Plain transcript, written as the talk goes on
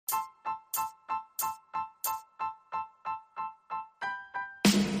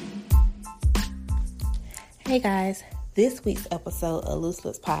Hey guys, this week's episode of Loose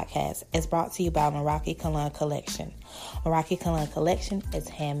Lips Podcast is brought to you by Meraki Kalan Collection. Meraki Kalan Collection is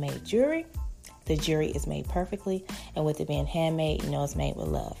handmade jewelry. The jewelry is made perfectly, and with it being handmade, you know it's made with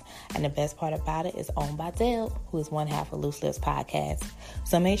love. And the best part about it is owned by Dale, who is one half of Loose Lips Podcast.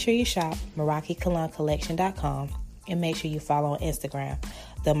 So make sure you shop MerakiKalanCollection.com and make sure you follow on Instagram,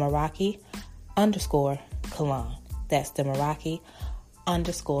 the Meraki_Kalan. That's the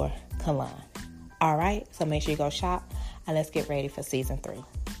Meraki_Kalan. All right, so make sure you go shop, and let's get ready for season 3.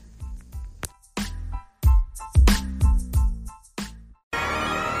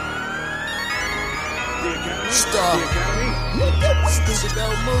 Stupid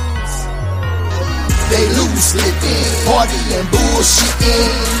old moves. They loose living, party and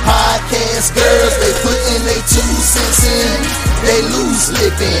bullshitting. Podcast girls, they putting they 2 cents in. They loose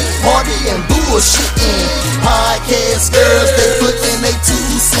living, party and bullshitting. Podcast girls, they putting they 2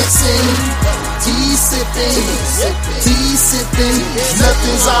 cents in. Tea sipping,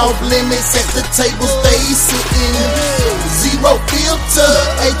 nothing's off limits at the table, stay sitting. Zero filter,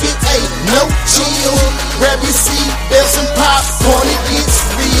 aka no chill. Grab your seat, there's some popcorn, it gets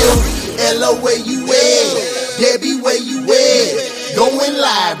real. Hello, where you at? Debbie, where you at? Going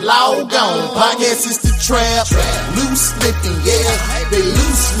live, log on. Podcast is the trap. Loose slipping, yeah. They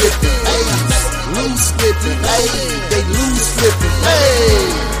loose slipping, hey. Loose slipping, hey. They loose slipping,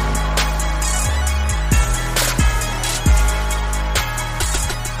 hey.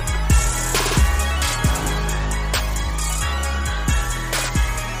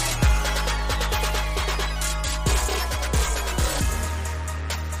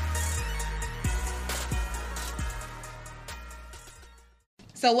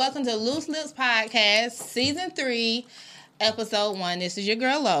 So welcome to Loose Lips Podcast, Season 3, Episode 1. This is your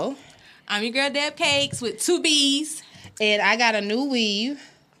girl, Lo. I'm your girl, Deb Cakes, with 2 B's. And I got a new weave.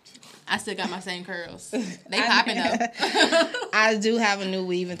 I still got my same curls. They popping up. I do have a new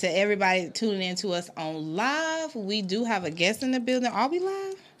weave. And to everybody tuning in to us on live, we do have a guest in the building. Are we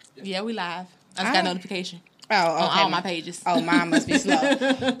live? Yeah, we live. I just got notification. Oh, okay. On all my pages. Oh, mine must be slow.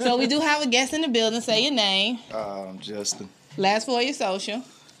 So we do have a guest in the building. Say your name. I'm Justin. Last 4 of your social.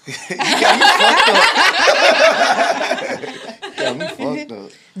 You got me fucked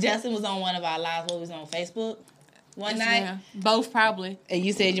up. Justin was on one of our lives. What was on Facebook one night? Yeah. Both probably. And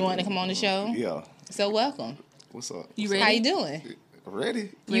you said you wanted to come on the show? Yeah. So welcome. What's up? You ready? How you doing?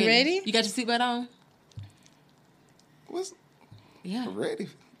 Ready? You ready? You got your seatbelt on? What's Yeah. ready?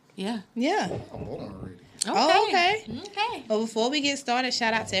 Yeah. Yeah. I'm born ready. Okay. Oh, okay. Okay. But before we get started,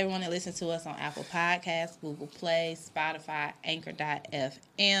 shout out to everyone that listens to us on Apple Podcasts, Google Play, Spotify,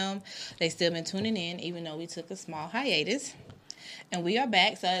 Anchor.fm. They still been tuning in, even though we took a small hiatus. And we are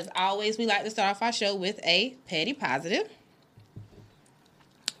back. So as always, we like to start off our show with a petty positive.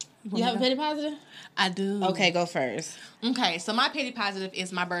 You have a petty positive? I do. Okay, go first. Okay, so my petty positive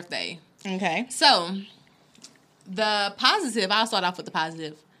is my birthday. Okay. So, the positive, I'll start off with the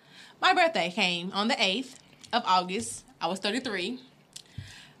positive. My birthday came on the 8th of August. I was 33.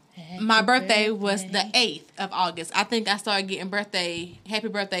 My birthday was the 8th of August. I think I started getting happy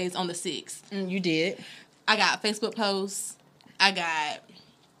birthdays on the 6th. You did. I got Facebook posts. I got,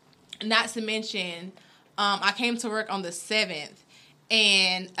 not to mention, I came to work on the 7th,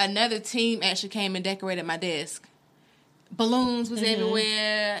 and another team actually came and decorated my desk. Balloons was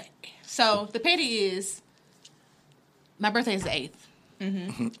everywhere. So, the petty is, my birthday is the 8th.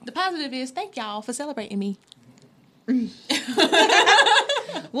 Mm-hmm. The positive is, thank y'all for celebrating me. Well,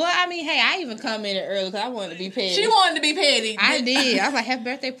 I mean, hey, I even commented earlier because I wanted to be petty. She wanted to be petty. I did. I was like, happy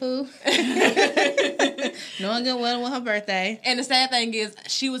birthday, Pooh. Knowing good well with her birthday. And the sad thing is,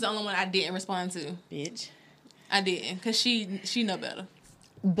 she was the only one I didn't respond to. Bitch. I didn't, because she know better.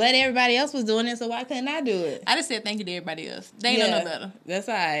 But everybody else was doing it, so why couldn't I do it? I just said thank you to everybody else. They know no better. That's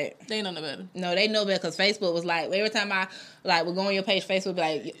all right. They know no better. No, they know better because Facebook was like, every time I would go on your page, Facebook would be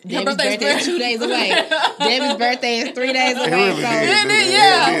like, Your Debbie's birthday is 2 days away. Debbie's birthday is 3 days away. really so did.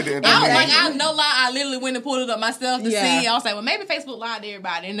 Yeah. Yeah. I was like, I no lie, I literally went and pulled it up myself to see. I was like, well, maybe Facebook lied to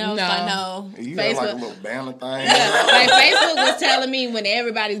everybody. And I was like, no. You Facebook. had like a little banner thing. Yeah, like Facebook was telling me when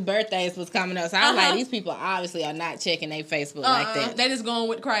everybody's birthdays was coming up. So I was like, these people obviously are not checking their Facebook like that. They just going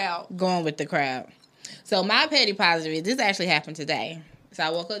with the crowd. Going with the crowd. So my petty positive is this actually happened today. So I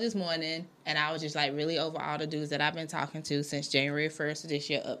woke up this morning and I was just like really over all the dudes that I've been talking to since January 1st of this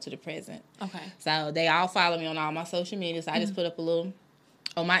year up to the present. Okay. So they all follow me on all my social media. So I just put up a little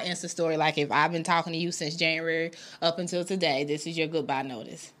on my Insta story, like if I've been talking to you since January up until today, this is your goodbye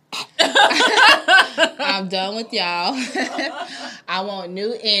notice. I'm done with y'all. I want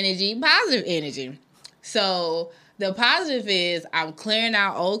new energy, positive energy. So the positive is I'm clearing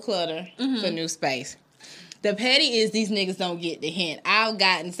out old clutter for new space. The petty is these niggas don't get the hint. I've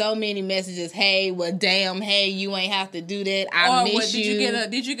gotten so many messages. Hey, well, damn. Hey, you ain't have to do that. I miss you.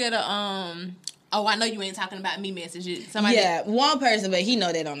 Did you get a Oh, I know you ain't talking about me message. Somebody. Yeah, one person, but he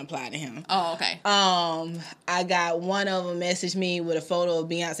know that don't apply to him. Oh, okay. I got one of them message me with a photo of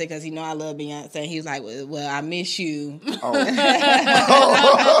Beyonce because he know I love Beyonce. He was like, "Well, I miss you." Oh.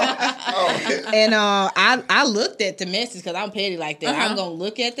 And I looked at the message because I'm petty like that. I'm gonna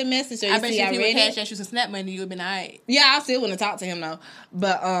look at the message. So I bet you if he would read cash you some Snap money, you would have been alright. Yeah, I still wouldn't talk to him though.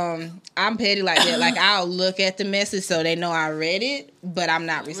 But I'm petty like that. Like I'll look at the message so they know I read it, but I'm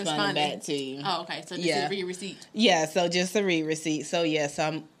not responding back to you. Oh, okay. So just a read receipt. Yeah, so just a read receipt. So yes,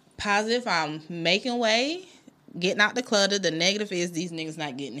 I'm positive I'm making way, getting out the clutter. The negative is these niggas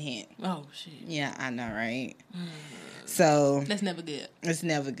not getting the hint. Oh shit. Yeah, I know, right? So that's never good. It's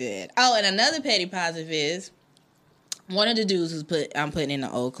never good. Oh, and another petty positive is one of the dudes who's I'm putting in the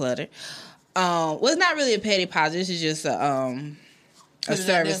old clutter. Well, it's not really a petty positive. It's just a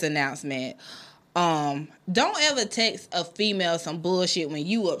service announcement. Don't ever text a female some bullshit when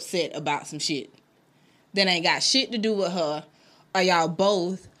you upset about some shit that ain't got shit to do with her, or y'all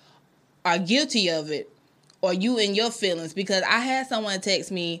both are guilty of it, or you in your feelings. Because I had someone text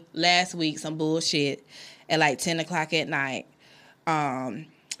me last week some bullshit at like 10 o'clock at night,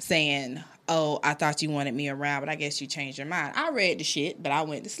 saying, "Oh, I thought you wanted me around, but I guess you changed your mind." I read the shit, but I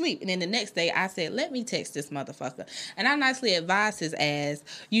went to sleep. And then the next day, I said, let me text this motherfucker. And I nicely advised his ass,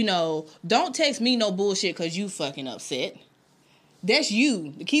 don't text me no bullshit because you fucking upset. That's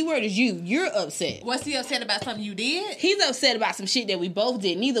you. The key word is you. You're upset. Was he upset about something you did? He's upset about some shit that we both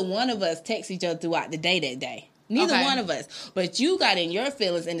did. Neither one of us text each other throughout the day that day. Neither one of us. But you got in your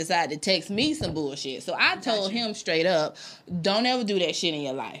feelings and decided to text me some bullshit. So I told him straight up, don't ever do that shit in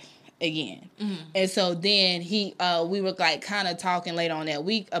your life again. And so then we were like kind of talking later on that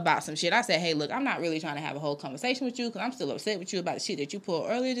week about some shit. I said, hey, look, I'm not really trying to have a whole conversation with you because I'm still upset with you about the shit that you pulled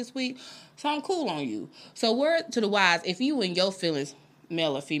earlier this week. So I'm cool on you. So word to the wise, if you in your feelings,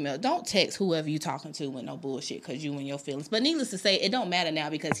 male or female, don't text whoever you talking to with no bullshit because you in your feelings. But needless to say, it don't matter now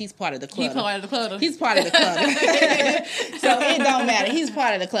because he's part of the clutter. He's part of the clutter. He's part of the clutter. So it don't matter. He's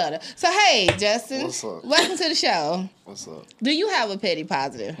part of the clutter. So hey, Justin. What's up? Welcome to the show. What's up? Do you have a petty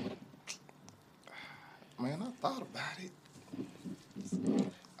positive? Man, I thought about it.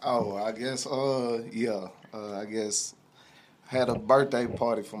 Oh, I guess, yeah. I guess had a birthday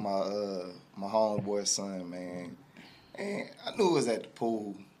party for my homeboy's son, man. And I knew it was at the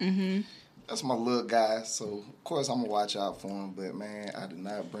pool. Mm-hmm. That's my little guy, so of course I'm gonna watch out for him. But man, I did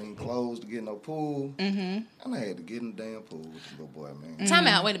not bring clothes to get in no pool, and I had to get in the damn pool with the little boy, man. Time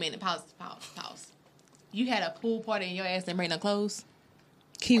out. Wait a minute. Pause. You had a pool party and your ass didn't bring no clothes?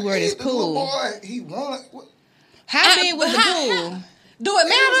 Keyword is The little pool. boy, he won. How big was the pool? Do it He was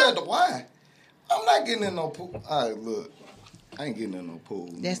matter? at the Y. I'm not getting in no pool. All right, look. I ain't getting in no pool.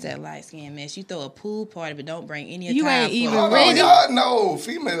 That's that light skin mess. You throw a pool party, but don't bring any attire. You ain't even Hold on, ready. y'all know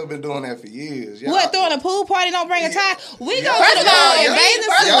female been doing that for years. Y'all, What, throwing a pool party, don't bring a tie? We go First to of the all, pool and bathe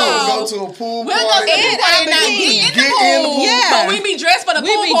in Y'all some go to a pool We'll go party. to the party and not get in the pool. Yeah. But we be dressed for the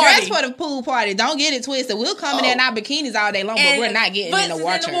We pool be party. dressed for the pool party. Don't get it twisted. We'll come in there in our bikinis all day long, but And we're not getting in the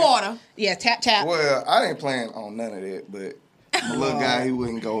butts is water. in the water. Yeah, tap, tap. Well, I ain't playing on none of that, but my little guy, he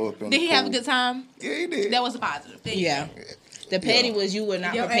wouldn't go up in Did the he pool. have a good time? Yeah, he did. That was a positive. There you Yeah. go. The petty was you were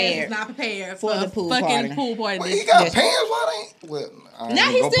not Your ass prepared. was not prepared for for the the pool fucking party. pool party. Well, he got Yes. pants. Why they ain't? Well, I ain't Now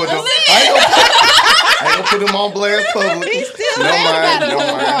gonna he's put still them. lit. I ain't gonna put them on blast public. He's still Never mad mind. about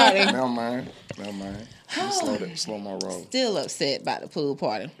the pool party. Never mind. Let me slow my roll. Still upset about the pool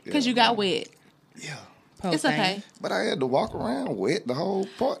party. Because you got wet. Yeah. Poor It's thing. okay. But I had to walk around wet the whole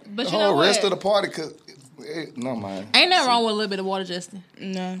party. But the you know whole rest what? of the party, cause no mind. Ain't nothing wrong with a little bit of water, Justin.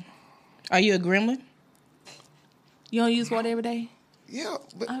 No. Are you a gremlin? You don't use water every day? Yeah,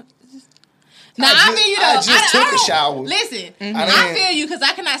 but Nah, I I just- feel you though. I just took a don't- shower. Listen, I I didn't- feel you because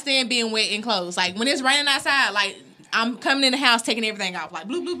I cannot stand being wet in clothes. Like when it's raining outside, like I'm coming in the house taking everything off. Like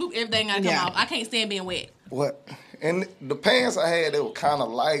bloop bloop bloop, everything gotta come Yeah. off. I can't stand being wet. what? And the pants I had, they were kind of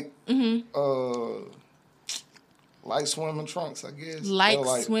light, light swimming trunks, I guess. Like, They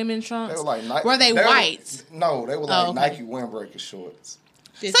were swimming trunks. They were like Nike. Were they white? No, they were like Oh, okay. Nike windbreaker shorts.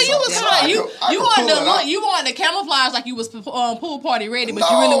 So you was Yeah, kind I of could- I could pull it off. you wanted the camouflage like you was pool party ready, but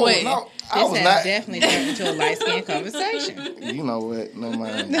you really wasn't. No, I This was has not. definitely turned into a light skin conversation. You know what? Never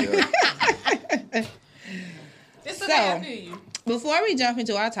mind. Yeah. It's So- okay. I feel you. Before we jump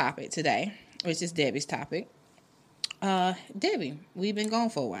into our topic today, which is Debbie's topic, Debbie, we've been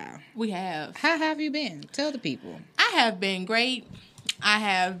gone for a while. We have. How have you been? Tell the people. I have been great. I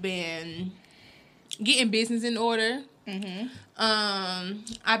have been getting business in order.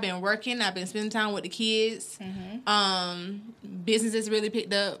 I've been working. I've been spending time with the kids. Business has really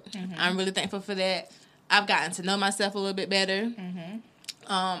picked up. I'm really thankful for that. I've gotten to know myself a little bit better.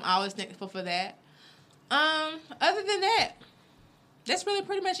 I was thankful for that. Other than that, that's really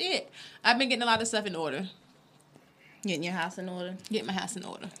pretty much it. I've been getting a lot of stuff in order. Getting your house in order? Get my house in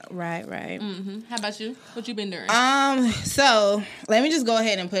order. Right. How about you? What you been doing? So let me just go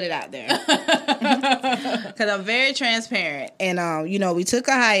ahead and put it out there. Because I'm very transparent. And, we took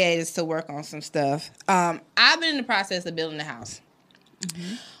a hiatus to work on some stuff. I've been in the process of building the house.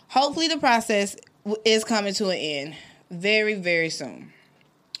 Hopefully the process is coming to an end very, very soon.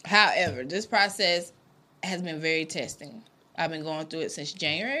 However, this process has been very testing. I've been going through it since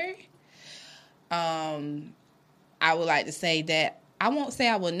January. I would like to say that I won't say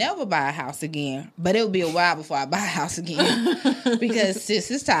I will never buy a house again, but it will be a while before I buy a house again because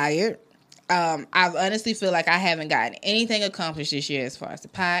sis is tired. I honestly feel like I haven't gotten anything accomplished this year as far as the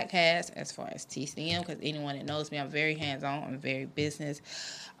podcast, as far as TCM, because anyone that knows me, I'm very hands-on. I'm very business.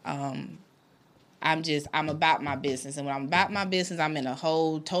 I'm about my business. And when I'm about my business, I'm in a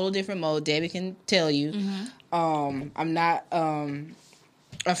whole total different mode. Debbie can tell you. I'm not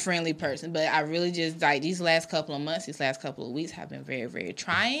a friendly person, but I really just, like, these last couple of months, these last couple of weeks have been very, very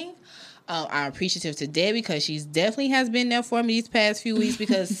trying. I'm appreciative to Debbie because she's definitely has been there for me these past few weeks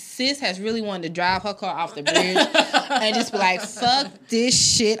because sis has really wanted to drive her car off the bridge and just be like, fuck this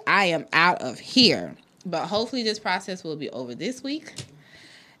shit, I am out of here. But hopefully this process will be over this week.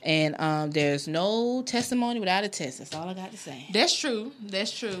 And there's no testimony without a test. That's all I got to say. That's true.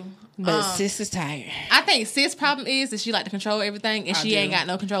 But sis is tired. I think sis' problem is that she like to control everything, and she ain't got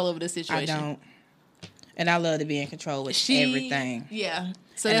no control over the situation. I don't. And I love to be in control with everything. Yeah.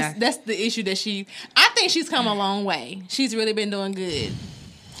 So that's the issue that I think she's come a long way. She's really been doing good.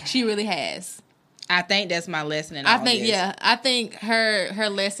 She really has. I think that's my lesson in all this. Yeah. I think her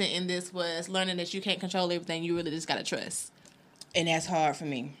lesson in this was learning that you can't control everything. You really just got to trust. And that's hard for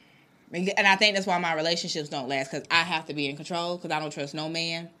me. And I think that's why my relationships don't last, because I have to be in control, because I don't trust no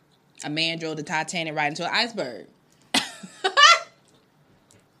man. A man drove the Titanic right into an iceberg.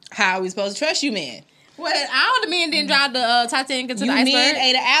 How are we supposed to trust you, man? Well, all the men didn't drive the Titanic into the iceberg. You men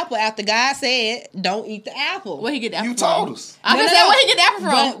ate an apple after God said, don't eat the apple. Where he get the apple You from? told us. I was saying, where he get the apple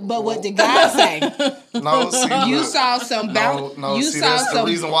from? But what did God say? No, see, You look, saw some bounce. No, You see, saw that's some.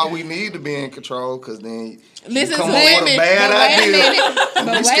 the reason why we need to be in control, because then Listen, you come so up wait a with a minute, bad but wait a idea. minute, but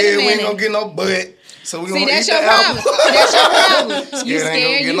We wait a scared we ain't minute. gonna get no butt, so we See, gonna eat that's the your apple. problem. That's your problem. Scared You ain't gonna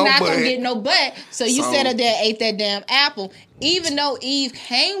scared get you're no not going to butt. get no butt. So you So- sat up there and ate that damn apple. Even though Eve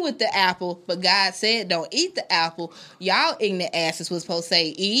came with the apple, but God said don't eat the apple, y'all ignorant asses was supposed to say,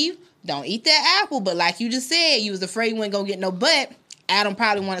 Eve, don't eat that apple. But like you just said, you was afraid you wasn't going to get no butt. Adam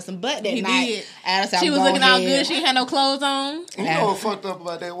probably wanted some butt that He night. did. Adam said, She was looking all good. She had no clothes on. You know what fucked up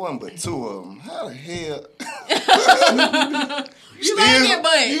about that one, but two of them. How the hell? You like it,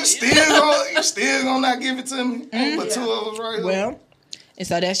 but You still gonna not give it to me? But two of us right here. Well, and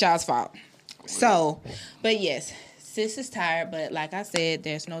so that's y'all's fault. So, but yes, sis is tired. But like I said,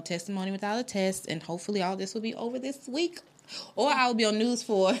 there's no testimony without a test. And hopefully all this will be over this week. Or I will be on News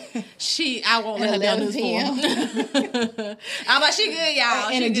 4. I won't let her be on News 4. I'm like, she good, y'all.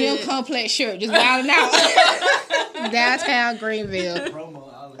 In she a gym good. complex shirt, just wilding out. Downtown Greenville.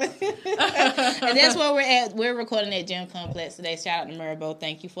 And that's where we're at. We're recording at Gym Complex today. Shout out to Murbo.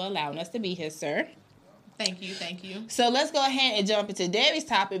 Thank you for allowing us to be here, sir. Thank you. So let's go ahead and jump into Debbie's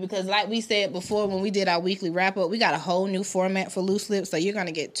topic, because like we said before when we did our weekly wrap-up, we got a whole new format for Loose Lips. So you're going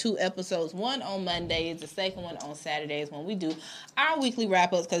to get 2 episodes, one on Mondays, the second one on Saturdays when we do our weekly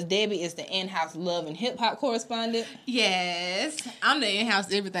wrap-ups, because Debbie is the in-house love and hip-hop correspondent. Yes. I'm the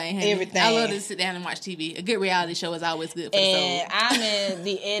in-house everything, honey. Everything. I love to sit down and watch TV. A good reality show is always good for the soul. And I'm in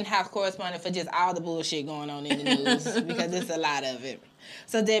the in-house correspondent for just all the bullshit going on in the news, because there's a lot of it.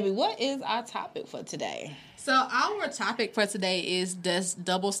 So, Debbie, what is our topic for today? So our topic for today is, does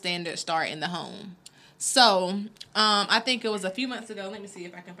double standard start in the home? So I think it was a few months ago. Let me see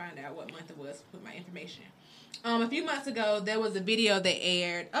if I can find out what month it was with my information. A few months ago, there was a video that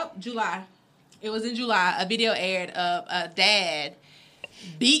aired. July. It was in July. A video aired of a dad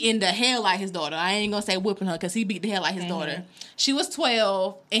beating the hell out of his daughter. I ain't going to say whipping her, because he beat the hell out of his daughter. She was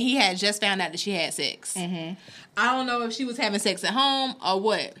 12, and he had just found out that she had sex. I don't know if she was having sex at home or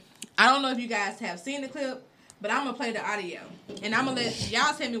what. I don't know if you guys have seen the clip, but I'm going to play the audio. And I'm going to let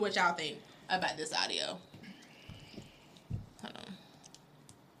y'all tell me what y'all think about this audio. Hold on.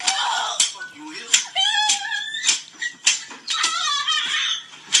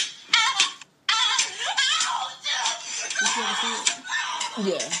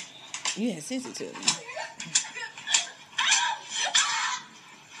 Yeah. You had sent it to me.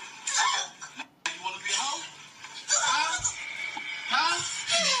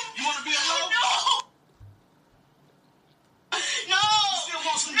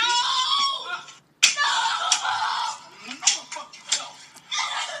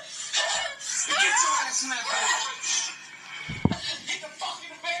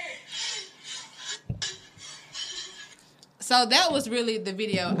 So that was really the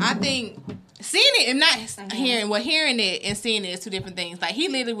video. I think seeing it and not hearing it and seeing it is two different things. Like, he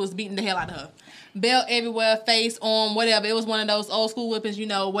literally was beating the hell out of her. Belt everywhere, face, arm, whatever. It was one of those old school whippings, you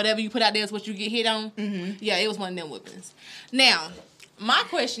know, whatever you put out there is what you get hit on. Mm-hmm. Yeah, it was one of them whippings. Now, my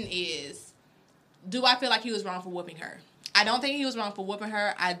question is, do I feel like he was wrong for whooping her? I don't think he was wrong for whooping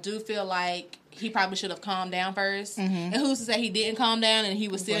her. I do feel like he probably should have calmed down first. Mm-hmm. And who's to say he didn't calm down and he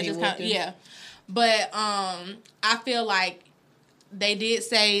was still just kind of, yeah. But I feel like they did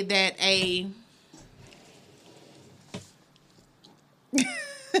say that they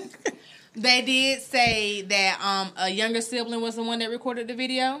did say that a younger sibling was the one that recorded the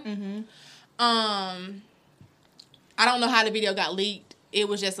video. Mm-hmm. I don't know how the video got leaked. It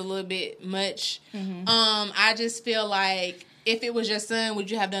was just a little bit much. Mm-hmm. I just feel like if it was your son, would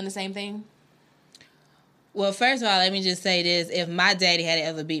you have done the same thing? Well, first of all, let me just say this. If my daddy had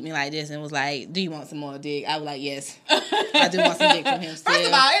ever beat me like this and was like, do you want some more dick? I was like, yes. I do want some dick from him still. First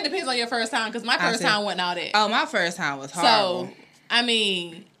of all, it depends on your first time, because my first time wasn't all that. Oh, my first time was horrible. So, I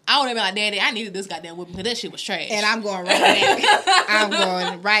mean, I would have been like, Daddy, I needed this goddamn whipping because that shit was trash. And I'm going right back. I'm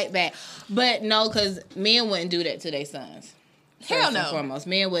going right back. But no, because men wouldn't do that to their sons. Hell no. First and foremost,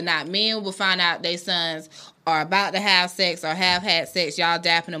 men would not. Men will find out their sons are about to have sex or have had sex. Y'all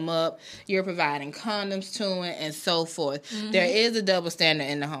dapping them up. You're providing condoms to them and so forth. Mm-hmm. There is a double standard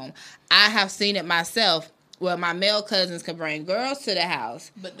in the home. I have seen it myself where my male cousins could bring girls to the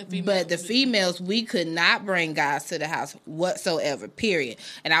house, but the females, we could not bring guys to the house whatsoever, period.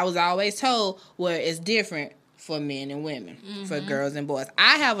 And I was always told where it's different for men and women, for girls and boys.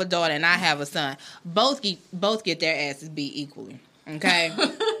 I have a daughter and I have a son. Both get their asses beat equally. Okay?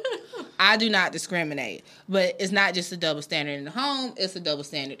 I do not discriminate. But it's not just a double standard in the home, it's a double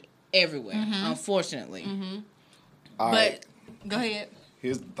standard everywhere, unfortunately. Mm-hmm. But right. Go ahead.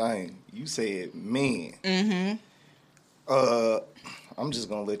 Here's the thing. You said men. Mm-hmm. I'm just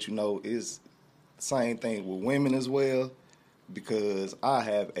gonna let you know it's the same thing with women as well. Because I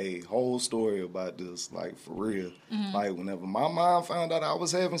have a whole story about this, like, for real. Mm-hmm. Like, whenever my mom found out I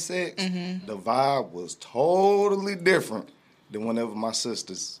was having sex, the vibe was totally different than whenever my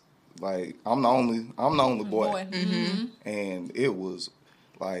sisters, like, I'm the only boy. Mm-hmm. And it was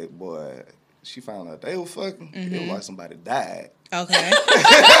like, boy, she found out they were fucking. It was like somebody died. Okay.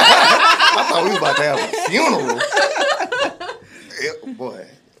 I thought we was about to have a funeral. Boy.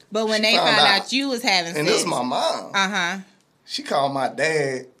 But when they found out you was having sex. And this is my mom. Uh-huh. She called my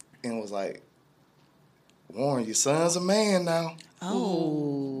dad and was like, Warren, your son's a man now.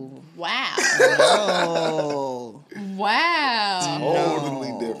 Oh. Wow. Oh. Wow.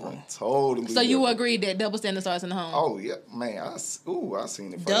 Totally different. Totally So you agree that double standard starts in the home? Oh, yeah. Man, I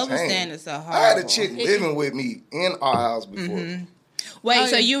seen it firsthand. Double standards are hard. I had a chick living with me in our house before. Wait,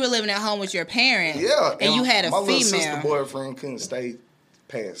 so you were living at home with your parents? Yeah. And you had a female. My little sister boyfriend couldn't stay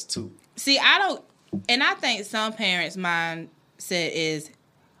past 2. See, I think some parents' mindset is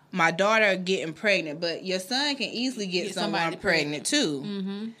my daughter getting pregnant, but your son can easily get someone pregnant too.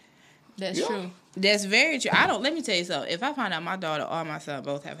 Mm-hmm. That's true. That's very true. Let me tell you something. If I find out my daughter or my son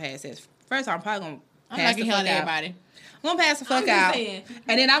both have had sex, first I'm probably going to pass the fuck out. Everybody. I'm going to pass the fuck out. And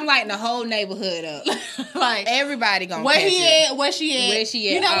then I'm lighting the whole neighborhood up. Like, everybody going to where he at, where she at. Where she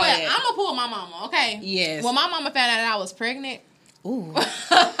at. You know what? I'm going to pull my mama, okay? Yes. When my mama found out that I was pregnant, ooh.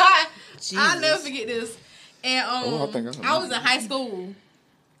 I'll never forget this. And I was in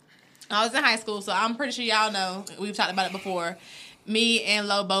high school. So I'm pretty sure y'all know. We've talked about it before. Me and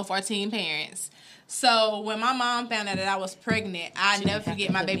Lo both are teen parents. So when my mom found out that I was pregnant, I never forget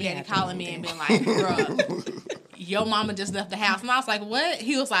my baby daddy calling me and being like, "Bruh, your mama just left the house." And I was like, "What?"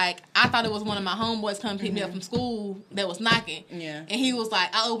 He was like, "I thought it was one of my homeboys coming to pick me up from school that was knocking." Yeah. And he was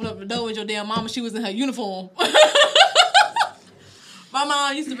like, "I opened up the door with your damn mama. She was in her uniform." My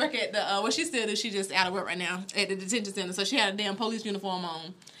mom used to work at the, she still does, she just out of work right now, at the detention center, so she had a damn police uniform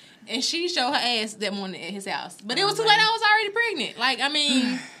on. And she showed her ass that morning at his house. But it was too late, I was already pregnant. Like, I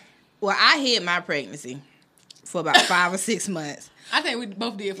mean. Well, I hid my pregnancy for about 5 or 6 months. I think we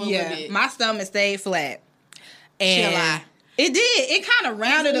both did for a little bit. My stomach stayed flat. And she'll lie. It did. It kind of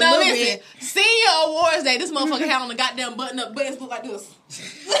rounded a little bit. Senior Awards Day, this motherfucker had on the goddamn button-up buttons look like this.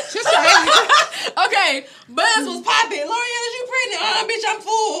 Okay, buttons was popping. L'Oreal, is you pregnant? Bitch, I'm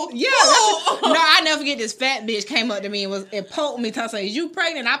full. Yeah. No, I never forget this fat bitch came up to me and poked me, saying, "Is you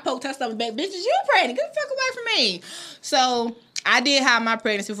pregnant?" I poked her stomach back. "Bitch, is you pregnant? Get the fuck away from me." So I did have my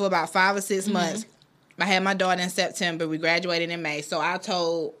pregnancy for about 5 or 6 months. I had my daughter in September. We graduated in May. So I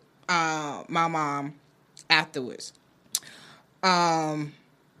told my mom afterwards. My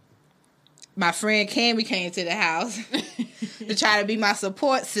friend Cammy came to the house to try to be my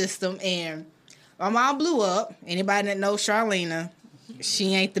support system, and My mom blew up. Anybody that knows Charlena,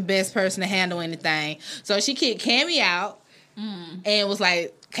 she ain't the best person to handle anything. So she kicked Cammy out and was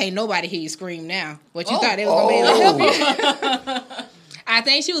like, can't nobody hear you scream now. What you thought they was going to be able to help you? I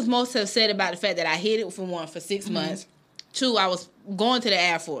think she was most upset about the fact that I hid it for 6 months. 2, I was going to the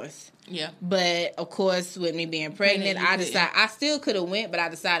Air Force. Yeah. But, of course, with me being pregnant, I still could have went, but I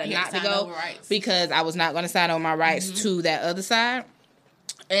decided not to go because I was not going to sign over my rights to that other side.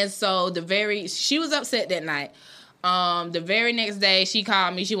 And so she was upset that night. The very next day, she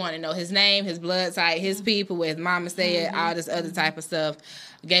called me. She wanted to know his name, his blood type, his people, where his mama stayed, all this other type of stuff.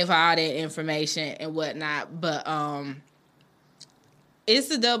 Gave her all that information and whatnot. But it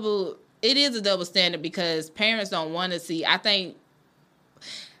is a double standard because parents don't want to see. I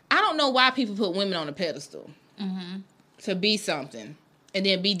don't know why people put women on a pedestal to be something and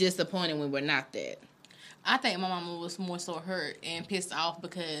then be disappointed when we're not that. I think my mama was more so hurt and pissed off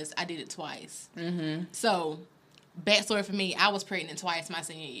because I did it twice. So, backstory for me, I was pregnant twice my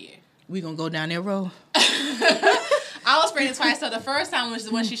senior year. We gonna go down that road. I was pregnant twice, so the first time was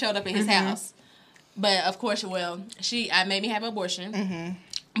when she showed up at his house. But, of course, I made me have an abortion.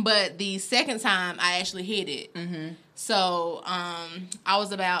 But the second time, I actually hid it. So, I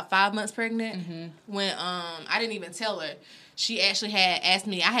was about 5 months pregnant when I didn't even tell her. She actually had asked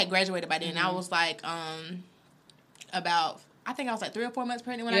me, I had graduated by then. I was like, I think I was like 3 or 4 months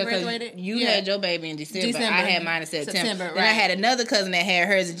pregnant when I graduated. You had your baby in December. I had mine in September. Right. Then I had another cousin that had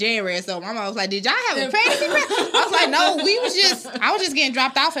hers in January. So my mom was like, did y'all have a pregnancy? I was like, no, I was just getting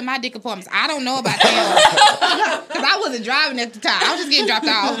dropped off at my dick appointments. I don't know about that. Because I wasn't driving at the time. I was just getting dropped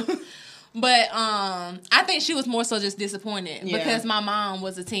off. But I think she was more so just disappointed because my mom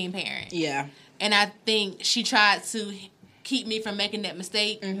was a teen parent. Yeah. And I think she tried to keep me from making that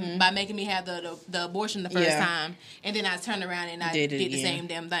mistake by making me have the abortion the first time. And then I turned around and I did the same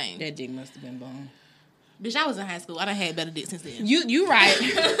damn thing. That dick must have been born. Bitch, I was in high school. I done had better dick since then. You right.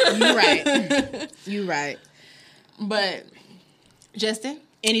 You right. You right. But, Justin?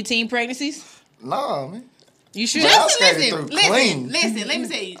 Any teen pregnancies? Nah, man. You sure? Justin, listen, let me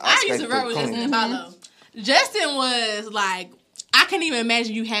tell you. I used to roll with Justin and Paulo. Justin was like, I can't even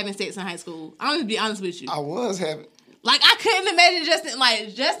imagine you having sex in high school. I'm going to be honest with you. I was having... Like, I couldn't imagine Justin.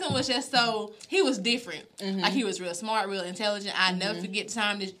 Like, Justin was just so... He was different. Like, he was real smart, real intelligent. I never forget the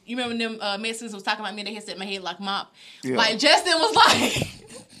time that... You remember when them Mexicans was talking about me? They had set my head like a mop. Yeah. Like, Justin was like...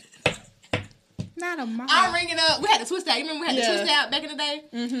 Not a mop. I'm ringing up... We had to twist out. You remember we had to twist out back in the day?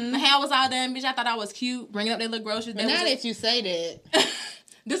 My hair was all done, bitch. I thought I was cute. Bringing up their little groceries. But now that you say that...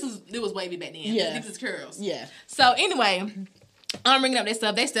 It was wavy back then. Yeah. This is curls. Yeah. So, anyway... I'm ringing up their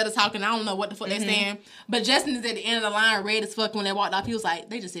stuff. They started talking. I don't know what the fuck they're saying. But Justin is at the end of the line, red as fuck when they walked off. He was like,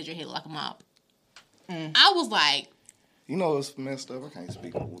 they just said your head like a mop. I was like... You know what's messed up? I can't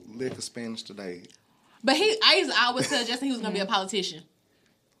speak a lick of Spanish today. But I used to always tell Justin he was going to be a politician.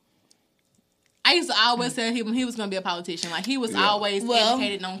 I used to always tell him he was going to be a politician. Like, he was always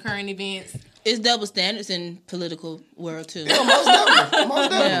educated on current events. It's double standards in political world, too. Yeah, most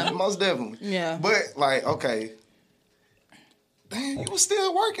definitely. Most definitely. Yeah. But, like, okay... Damn, you was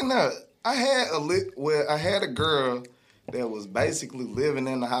still working there. I had a girl that was basically living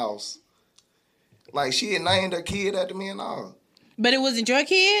in the house. Like, she had named her kid after me and all. But it wasn't your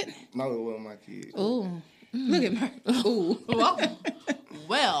kid? No, it wasn't my kid. Ooh. Look at me. Ooh.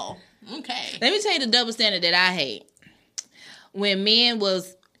 Well, okay. Let me tell you the double standard that I hate. When men will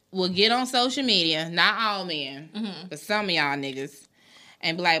get on social media, not all men, but some of y'all niggas,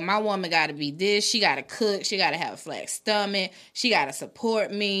 and be like, my woman got to be this. She got to cook. She got to have a flat stomach. She got to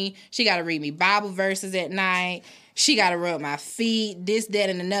support me. She got to read me Bible verses at night. She got to rub my feet, this, that,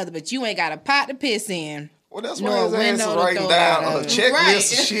 and another. But you ain't got a pot to piss in. Well, that's why his ass is writing down a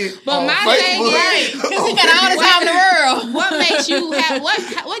checklist of shit but on my Facebook. thing, right? Because he got all the time in the world. What makes you have,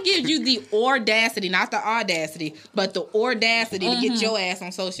 what gives you the audacity, not the audacity, but the audacity to get your ass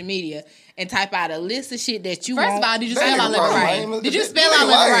on social media and type out a list of shit that you First want? of all, did you spell all of it right? Did you spell all of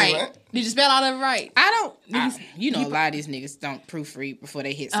it right? Did you spell all of it right? I don't. You know, a lot of these niggas don't proofread before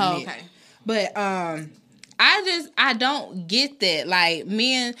they hit submit. Oh, okay. But I don't get that. Like,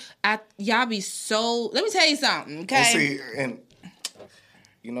 men, y'all be so... Let me tell you something, okay? And see, and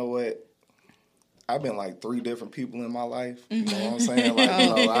you know what? I've been like 3 different people in my life. You know what I'm saying?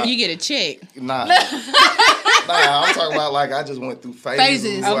 Like, you get a check. Nah, I'm talking about like I just went through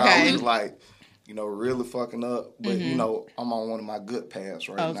phases where I was like, you know, really fucking up. But, you know, I'm on one of my good paths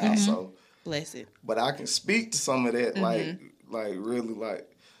right now. So, bless it. But I can speak to some of that, like really, like,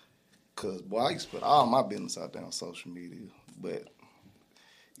 because, boy, I used to put all my business out there on social media. But,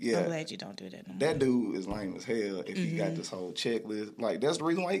 Yeah. I'm glad you don't do that no more. That dude is lame as hell if he got this whole checklist. Like, that's the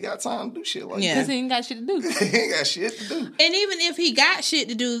reason why he got time to do shit like Because he ain't got shit to do. that. He ain't got shit to do. And even if he got shit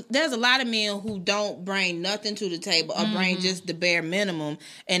to do, there's a lot of men who don't bring nothing to the table or bring just the bare minimum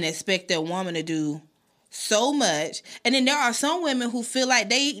and expect their woman to do so much. And then there are some women who feel like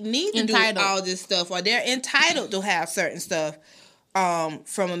they need to do all this stuff, or they're entitled to have certain stuff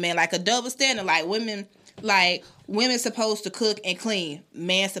from a man, like a double standard. Like women supposed to cook and clean,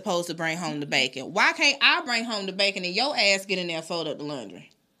 man supposed to bring home the bacon. Why can't I bring home the bacon and your ass get in there and fold up the laundry?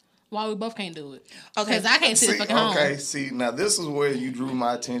 Why we both can't do it? Okay, Because I can't sit fucking home. Okay, see, now this is where you drew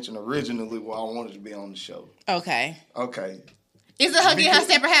my attention originally where I wanted to be on the show. Okay. Is it her getting her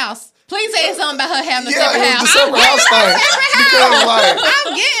separate house? Please say something about her having a Yeah, separate it house. was the separate house thing. Because, like,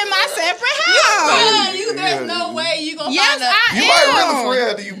 I'm getting my separate house. There's no way you gonna Yes, find a... I you am. might really for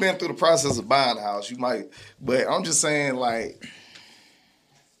real that you've been through the process of buying a house. You might, but I'm just saying, like,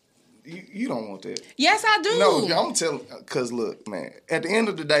 you don't want that. Yes, I do. No, I'm telling, because look, man, at the end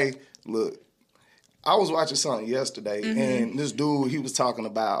of the day, look, I was watching something yesterday, and this dude, he was talking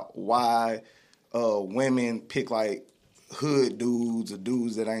about why women pick, like, hood dudes or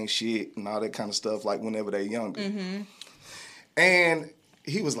dudes that ain't shit and all that kind of stuff, like, whenever they're younger. And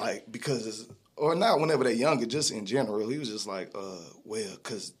he was like, or not whenever they're younger, just in general, he was just like, well,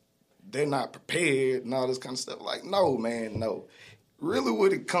 because they're not prepared and all this kind of stuff. Like, no, man, no. Really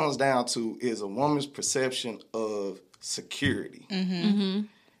what it comes down to is a woman's perception of security.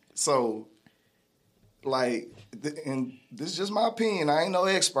 So, like, and this is just my opinion. I ain't no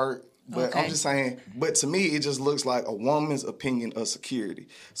expert, but I'm just saying, but to me, it just looks like a woman's opinion of security.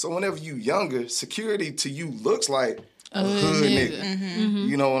 So whenever you younger, security to you looks like a hood nigga.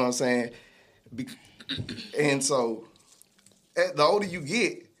 You know what I'm saying? And so, the older you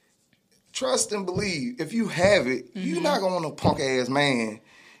get, trust and believe, if you have it, you're not going to want a punk-ass man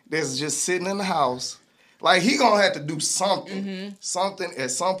that's just sitting in the house. Like, he going to have to do something. Something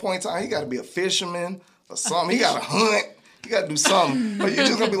at some point in time. He got to be a fisherman or something. He got to hunt. He got to do something. But you're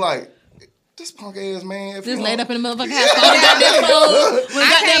just going to be like, this punk-ass man. If Just laid up in the motherfucking house. With a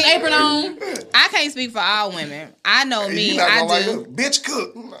goddamn apron on. I can't speak for all women. I know me. Not I gonna do. Like, bitch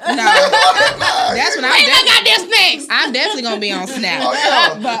cook. No. That's when I'm definitely going to be on Snap. Oh,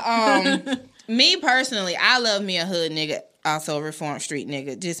 yeah. But me personally, I love me a hood nigga, also a Reform Street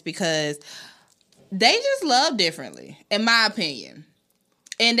nigga, just because they just love differently, in my opinion.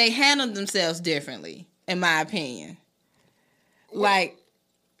 And they handle themselves differently, in my opinion. Like,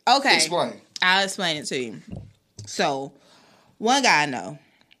 okay. Explain. I'll explain it to you. So, one guy I know,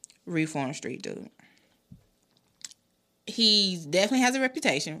 Reform Street dude. He definitely has a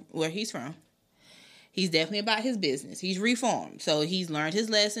reputation where he's from. He's definitely about his business. He's reformed. So he's learned his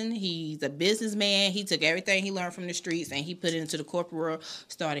lesson. He's a businessman. He took everything he learned from the streets and he put it into the corporate world,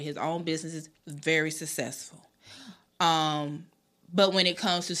 started his own businesses, very successful. But when it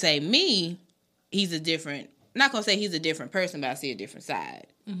comes to, say, me, he's a different, not going to say he's a different person, but I see a different side.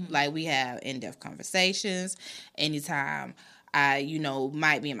 Like, we have in-depth conversations. Anytime I,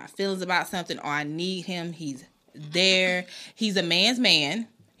 might be in my feelings about something or I need him, he's there. He's a man's man.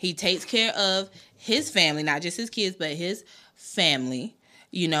 He takes care of his family, not just his kids, but his family,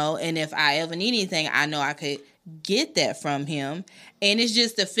 and if I ever need anything, I know I could get that from him. And it's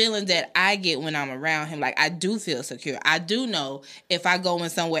just the feeling that I get when I'm around him. Like, I do feel secure. I do know if I go in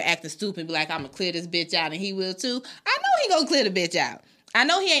somewhere acting stupid, be like, I'm going to clear this bitch out, and he will too. I know he going to clear the bitch out. I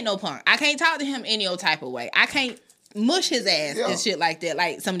know he ain't no punk. I can't talk to him any old type of way. I can't mush his ass and shit like that,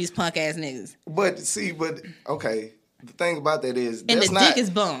 like some of these punk ass niggas. Okay. The thing about that is, and the dick is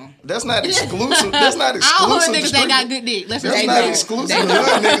bum. That's not exclusive. That's not exclusive. All hood niggas ain't got good dick. That's not exclusive to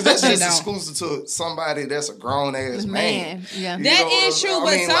hood niggas. That's just exclusive to somebody that's a grown ass man. Yeah, that is true.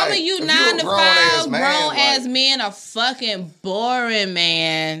 But some of you 9 to 5 grown ass men are fucking boring,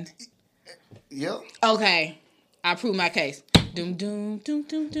 man. Yeah. Okay, I prove my case. Doom doom doom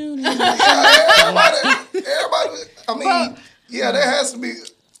doom doom. Everybody. I mean, there has to be.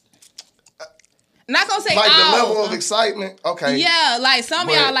 Not gonna say like all. The level of excitement. Okay. Yeah, like some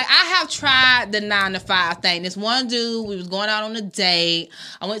of y'all, like I have tried the 9 to 5 thing. This one dude, we was going out on a date.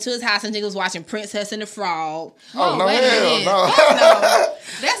 I went to his house and nigga was watching Princess and the Frog. Oh no, hell no.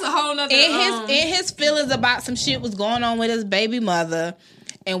 That's a whole nother. In his feelings about some shit was going on with his baby mother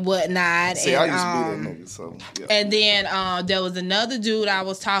and whatnot. See, and, I used to be that nigga, so yeah. And then there was another dude I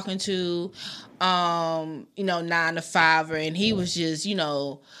was talking to. you know, 9 to 5, and he was just, you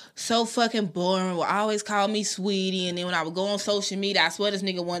know, so fucking boring. Would always call me sweetie, and then when I would go on social media, I swear this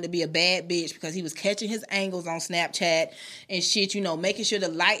nigga wanted to be a bad bitch because he was catching his angles on Snapchat and shit, you know, making sure the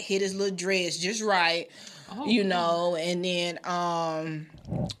light hit his little dress just right. You know, and then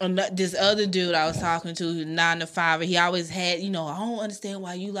this other dude I was talking to, 9 to 5, he always had, you know, I don't understand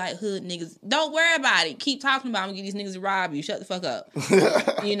why you like hood niggas. Don't worry about it. Keep talking about them, get these niggas to rob you. Shut the fuck up.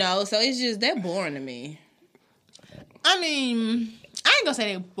 You know, so it's just, they're boring to me. I mean, I ain't gonna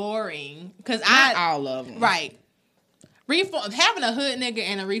say they're boring because Not all of them. Right. Having a hood nigga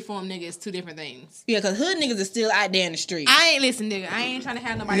and a reformed nigga is two different things. Yeah, because hood niggas are still out there in the street. I ain't listen, nigga. I ain't trying to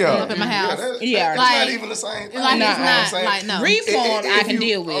have nobody up in my house. That's like, not even the same thing. Like, Nah, it's not. Like, no. Reformed, I can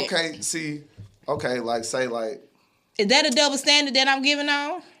deal with. Okay, like, say, like... Is that a double standard that I'm giving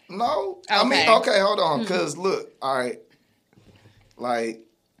on? No. Okay. I mean, okay, hold on. Because, look, all right, like,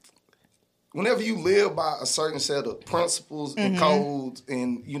 whenever you live by a certain set of principles and codes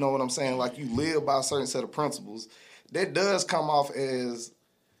and, you know what I'm saying, like, you live by a certain set of principles... That does come off as,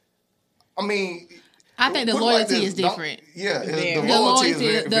 I mean... I think the loyalty is different. Yeah, the loyalty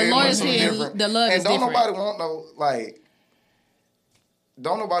is very much different. The love is different. And don't nobody want no, like...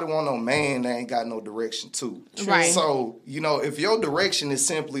 Don't nobody want no man that ain't got no direction, too. Right. So, you know, if your direction is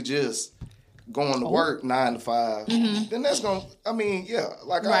simply just going to work 9 to 5, then that's going to... I mean, yeah,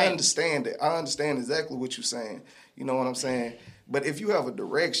 like, I understand it. I understand exactly what you're saying. You know what I'm saying? But if you have a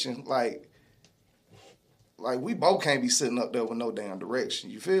direction, like, we both can't be sitting up there with no damn direction.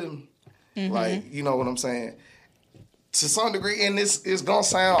 You feel me? Like, you know what I'm saying? To some degree, and this is going to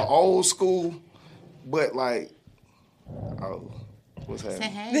sound old school, but like, oh, what's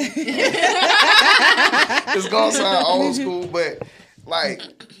happening? It's going to sound old school, but like,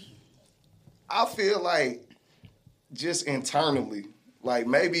 I feel like just internally, like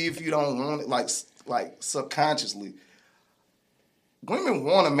maybe if you don't want it, like subconsciously, women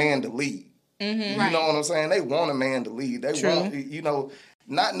want a man to lead. You know what I'm saying? They want a man to lead. They want, you know,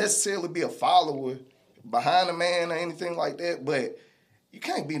 not necessarily be a follower behind a man or anything like that, but you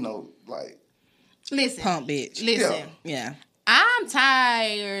can't be no, like... Listen. Pump bitch. Listen. Yeah. I'm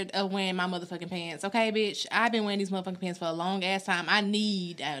tired of wearing my motherfucking pants, okay, bitch? I've been wearing these motherfucking pants for a long ass time. I don't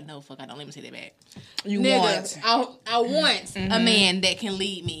let me say that back. I want a man that can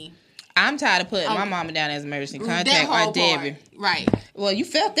lead me. I'm tired of putting my mama down as emergency contact or Debbie. Right. Well, you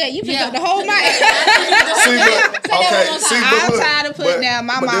felt that. You picked up the whole mic. I'm tired of putting down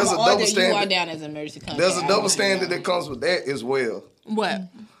my mama or that you are down as emergency contact. There's a double standard that comes with that as well. What?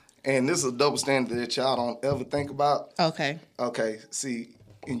 And this is a double standard that y'all don't ever think about. Okay. See,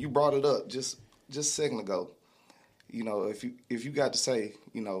 and you brought it up just a second ago. You know, if you got to say,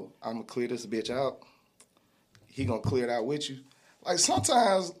 you know, I'm gonna clear this bitch out, he gonna clear it out with you. Like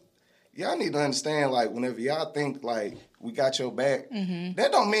sometimes y'all need to understand, like, whenever y'all think, like, we got your back, that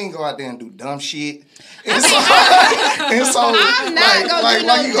don't mean go out there and do dumb shit. And so I'm not gonna do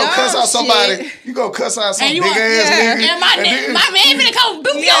no you go cuss out somebody, shit. you go cuss out some big ass nigga. And my man finna come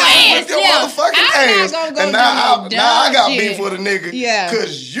boot your ass. Whip your motherfucking ass. Not gonna go and now I got shit. beef with a nigga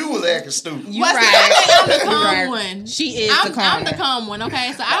because you was acting stupid. You right. I'm the calm one. She is the calm one. I'm the calm one,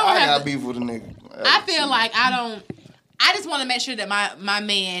 okay? So I got beef with a nigga. I feel like I just want to make sure that my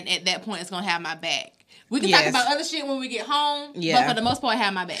man at that point is going to have my back. We can talk about other shit when we get home, but for the most part,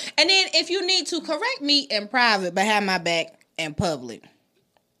 have my back. And then if you need to, correct me in private, but have my back in public.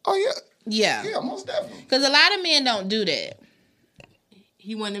 Oh, yeah. Yeah. Yeah, most definitely. Because a lot of men don't do that.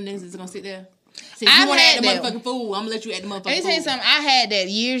 He one of them niggas that's going to sit there. See, if you want to act the motherfucking fool, I'm going to let you act the motherfucking fool. Let me tell you something. I had that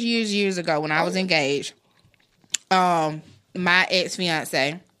years ago when I was engaged. My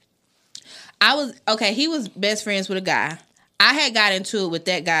ex-fiance. He was best friends with a guy. I had got into it with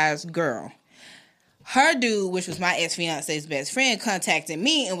that guy's girl. Her dude, which was my ex-fiance's best friend, contacted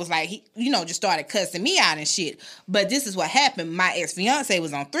me and was like, he, just started cussing me out and shit. But this is what happened. My ex-fiance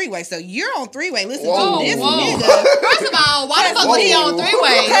was on three-way. So you're on three-way. Listen to this nigga. First of all, why the fuck was he on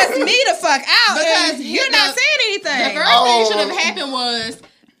three-way? Cuss me the fuck out. Because you're not saying anything. The first thing should have happened was,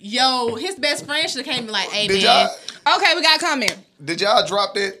 his best friend should have came and be like, hey, man. Okay, we got a comment. Did y'all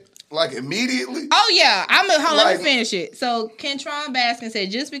drop that? Like immediately? Oh yeah, let me finish it. So Kentron Baskin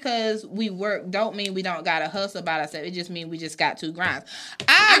said, just because we work don't mean we don't gotta hustle about ourselves. It just means we just got two grinds.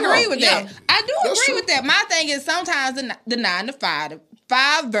 I agree with that. I do agree with that. My thing is sometimes the 9 to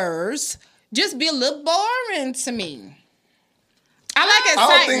 5 verse just be a little boring to me. I like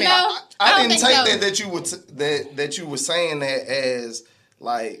excitement. I didn't take that you were saying that as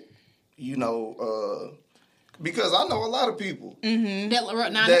like, Because I know a lot of people that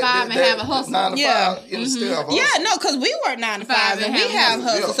work 9 to 5 and have a hustle. 9 to 5 and still have a hustle. Yeah, no, because we work 9 to 5 and we have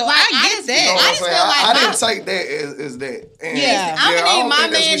hustle. So Like, I get that. You know what I'm saying? I didn't my- take that as that. And I'm gonna need my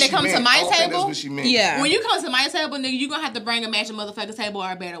man that to come to my That's table. what she meant. Yeah. When you come to my table, nigga, you gonna have to bring a matching motherfucking table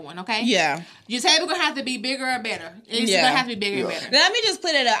or a better one, okay? Yeah. Your table gonna have to be bigger or better. It's Yeah. gonna have to be bigger and better. Let me just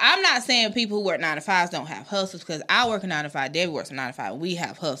clear that up. I'm not saying people who work 9 to 5s don't have hustles, because I work a 9 to 5, Debbie works a 9 to 5, we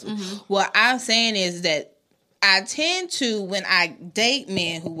have hustles. What I'm saying is that I tend to, when I date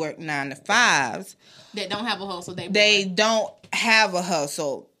men who work 9 to 5s, That don't have a hustle, they don't have a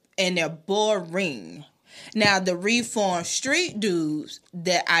hustle and they're boring. Now, the reformed street dudes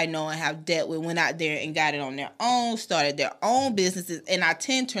that I know and have dealt with went out there and got it on their own, started their own businesses, and I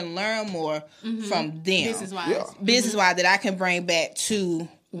tend to learn more from them. business-wise. Yeah. Business-wise, that I can bring back to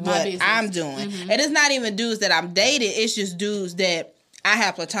what business. I'm doing. And it's not even dudes that I'm dating, it's just dudes that I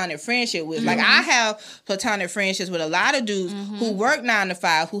have platonic friendship with. Like, I have platonic friendships with a lot of dudes who work 9 to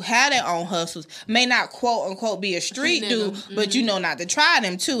 5, who have their own hustles, may not quote unquote be a street dude, but you know not to try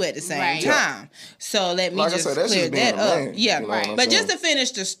them too at the same Right. time. So let me Like I just said, that's clear just being that a up. man, Yeah, you know what I'm but just saying? to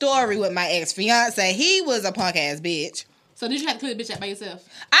finish the story with my ex fiance, he was a punk ass bitch. So did you have to clear the bitch out by yourself?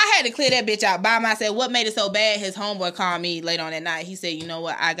 I had to clear that bitch out by myself. What made it so bad? His homeboy called me late on that night. He said, "You know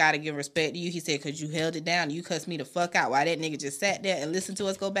what? I gotta give respect to you." He said, "Cause you held it down. You cussed me the fuck out. Why that nigga just sat there and listened to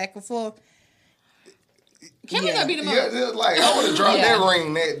us go back and forth?" Can we go beat him up? Yeah, like I would have dropped Yeah. that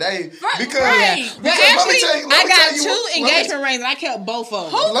ring that day because. Right. But because let me actually, tell you- let I me got tell you 2 what- let me- engagement rings and I kept both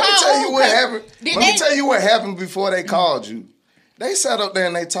of them. Who? Let me tell you what happened. Did Let me they- tell you what happened before they called you. They sat up there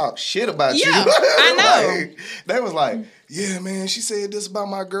and they talked shit about you. Yeah, I know. Like, they was like, "Yeah, man, she said this about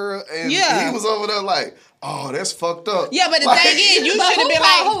my girl," and Yeah. he was over there like, "Oh, that's fucked up." Yeah, but the Like- thing is, you But should have who been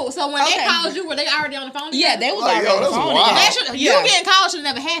called like, who? So when they okay. called you, were they already on the phone? Yeah, together? they was Like, already yo, on the that's phone wild. together. That should, Yeah. You getting called should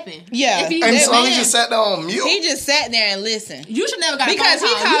have never happened. Yeah. If he, And that so he man- just sat there on mute. He just sat there and listened. You should never got a Because phone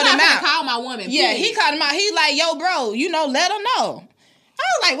he call. called You him not out. gonna call my woman. Yeah, period. he called him out. He like, "Yo, bro, let her know." I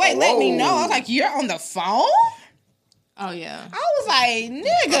was like, "Wait, let me know." I was like, "You're on the phone?" Oh yeah. I was like,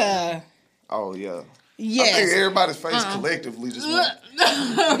 "Nigga." Oh yeah. I think Yes. everybody's face collectively just went. Like,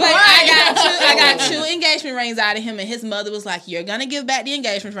 I got two engagement rings out of him, and his mother was like, "You're gonna give back the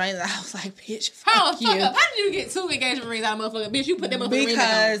engagement rings." I was like, "Bitch, How fuck the fuck you." up? How did you get 2 engagement rings out of motherfucker? Bitch, you put that motherfucker ring back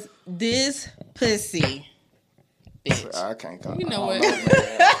on. Because this pussy, bitch. I can't call. You know I what? don't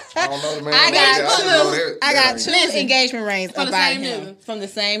know the man. I don't know the man. I I got two. two engagement rings From the about same him nigga. from the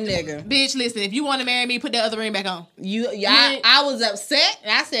same nigga. Bitch, listen, if you want to marry me, put that other ring back on. I was upset,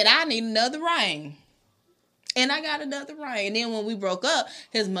 and I said I need another ring. And I got another ring. And then when we broke up,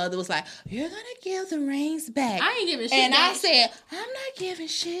 his mother was like, "You're going to give the rings back." I ain't giving shit And back. I said, "I'm not giving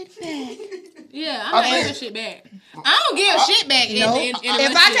shit back." Yeah, I'm not think- giving shit back. I don't give shit back. No. In a If I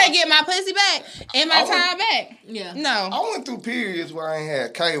relationship. can't get my pussy back and my I would- time back, Yeah. no. I went through periods where I ain't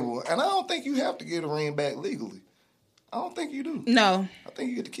had cable, and I don't think you have to get a ring back legally. I don't think you do. No. I think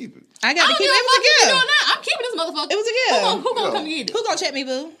you get to keep it. I I got to don't keep give it. a fuck if you It doing was a gift. that. I'm keeping this motherfucker. It was a gift. Who gonna Yeah. come get it? Who gonna check me,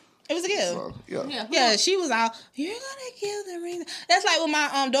 boo? It was a gift. So, yeah. Yeah. Yeah, she was all, "You're gonna give the ring." That's like when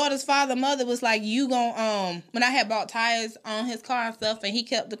my daughter's mother was like, "You gon' when I had bought tires on his car and stuff, and he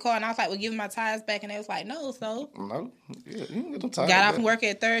kept the car, and I was like, "Well, give him my tires back," and they was like, "No." So No. Yeah, you can get them tired. got off from work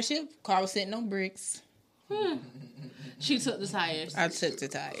at third shift, car was sitting on bricks. She took the tires. I took the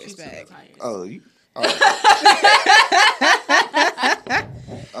tires back. Oh, you.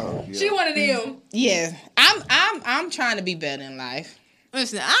 Oh, yeah. She one of them. Yeah, I'm trying to be better in life.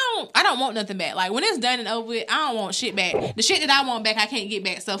 Listen, I don't want nothing back. Like when it's done and over with, I don't want shit back. The shit that I want back, I can't get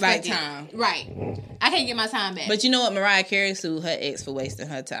back. So fuck Like it. time. Right. I can't get my time back. But you know what? Mariah Carey sued her ex for wasting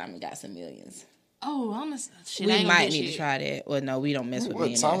her time and got some millions. oh, I'm a shit. I We ain't gonna might get need to shit. try that. Well, no, we don't mess with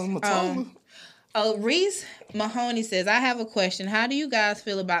What, Tommy millionaires. Mottola? Reese Mahoney says, "I have a question. How do you guys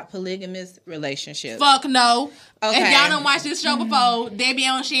feel about polygamous relationships?" Fuck no. Okay. If y'all don't watch this show before, Debbie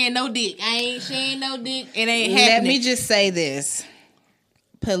ain't sharing no dick. I ain't sharing no dick. It ain't happening. Let me just say this.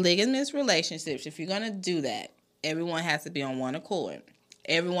 Polygamous relationships, if you're going to do that, everyone has to be on one accord.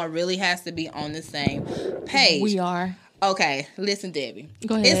 Everyone really has to be on the same page. We are. Okay, listen, Debbie.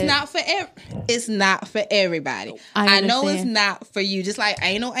 Go ahead. It's not for everybody. I I know it's understand. not for you. Just like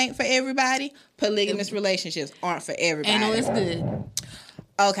anal ain't for everybody, polygamous relationships aren't for everybody. Anal is good.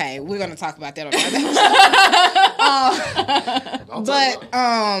 Okay, we're gonna talk about that on Don't talk about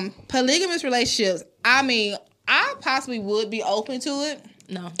But polygamous relationships, I mean, I possibly would be open to it.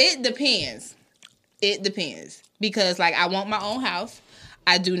 No. It depends. It depends. Because like I want my own house.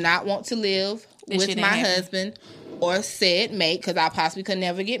 I do not want to live This with shit my ain't happening. husband or said mate, because I possibly could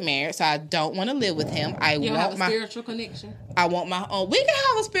never get married. So I don't want to live with him. I You don't have want a my spiritual connection. I want my own. We can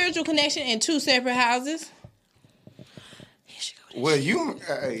have a spiritual connection in 2 separate houses. Well,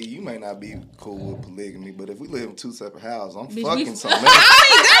 you may not be cool with polygamy, but if we live in two separate houses, I'm fucking something else. I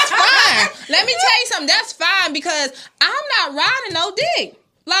mean, that's fine. Let me tell you something. That's fine because I'm not riding no dick.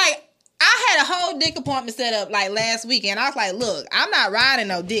 Like, I had a whole dick appointment set up like last weekend. I was like, look, I'm not riding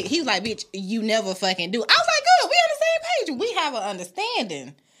no dick. He was like, bitch, you never fucking do. I was like, good, we on the same page. We have an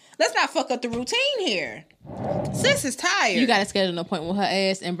understanding. Let's not fuck up the routine here. Sis is tired. You gotta schedule an appointment with her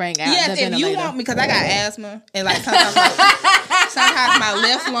ass and bring out yes, the if ventilator. you want me, because I got asthma. And like sometimes my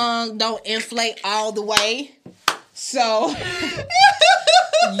left lung don't inflate all the way. So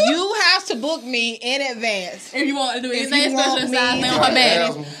you have to book me in advance. If you want to do If anything you want special me- inside, lay on her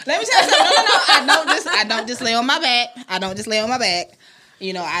back. Let me tell you something. No. I don't just lay on my back. I don't just lay on my back.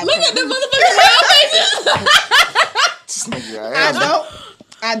 You know, I Look at the motherfucking round faces.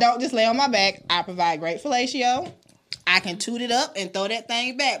 I don't just lay on my back. I provide great fellatio. I can toot it up and throw that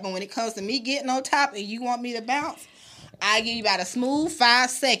thing back. But when it comes to me getting on top and you want me to bounce, I give you about a smooth 5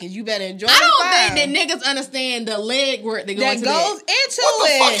 seconds. You better enjoy it. I don't think that niggas understand the leg work that goes that into goes that. into What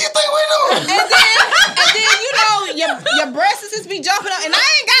the fuck it. you think we doing? And then you know your breasts just be jumping up, and I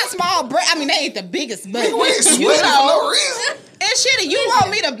ain't got small breasts. I mean, they ain't the biggest, but We ain't sweating you for know. no reason. And shit, you want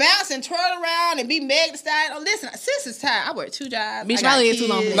me to bounce and twirl around and be Meg Thee Stallion? Oh, listen, sis is tired. I work 2 jobs. Bitch, I got my leg too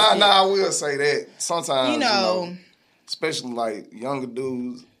long for kids. that. Nah, I will say that. Sometimes, You know. especially like younger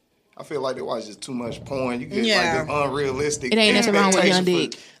dudes, I feel like they watch just too much porn. You get Yeah. like this unrealistic. It ain't nothing wrong with young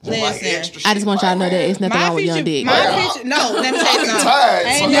expectation dick. for just, like, Listen, extra I just shit. want y'all to know Like, that it's nothing wrong with young dick. My Like, future, no, let me tell you I'm something. tired.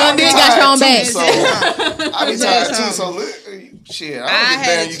 Ain't So no I'm dick got your own tired back. too, so I be tired too. something. So look, shit, I I don't give a had-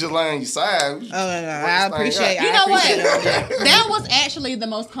 damn. You just laying on your side. Oh, no, I appreciate You know what? it. That was actually the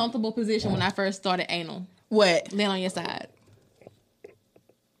most comfortable position when I first started anal. What? Laying on your side.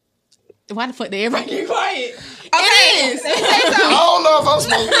 Why the fuck did everybody get quiet? Okay. It is. Let me tell you I something. don't know if I'm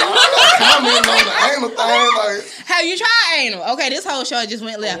supposed to comment on the anal thing. Like, Have you tried anal? Okay, this whole show just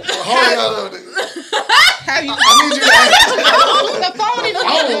went left. hold on. Have you? I need you to ask. The phone even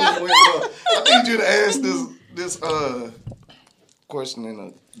I need you to ask this question in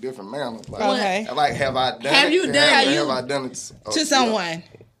a different manner. Like, Okay. Like, have I done Have it? you done have, it? Have I done it to someone.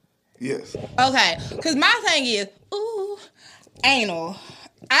 Yes. Okay, because my thing is, anal.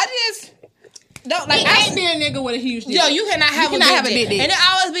 I just don't like. It can't be a nigga with a huge dick. Yo, you cannot have, cannot a big dick. And it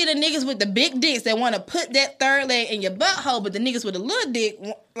always be the niggas with the big dicks that want to put that third leg in your butthole, but the niggas with the little dick,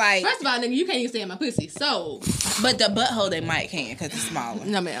 like. First of all, nigga, you can't even stay in my pussy. So, But the butthole they might can because it's smaller.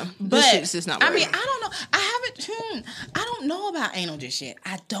 no, ma'am. But This shit's just not I working. mean, I don't know. I don't know about anal just yet.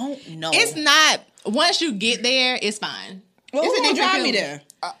 I don't know. It's not. Once you get there, it's fine. Well, it's who a gonna different drive me feeling. there?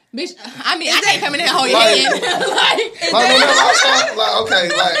 Bitch, I mean, I can't come in there and hold your Like- hand. Like whenever I started, like,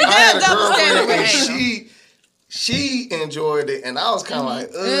 okay, like I had a double standard girlfriend for and anal. she enjoyed it, and I was kind of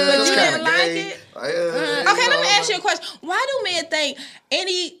like, But that's you kind didn't of like gay. it? Like, Okay, let me ask you a question. Why do men think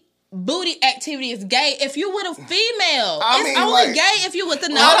any booty activity is gay if you with a female? I It's mean, only like- gay if you with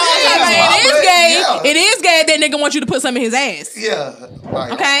another Hold on, female. yeah. It is gay. Yeah. It is gay if that nigga wants you to put something in his ass. Yeah.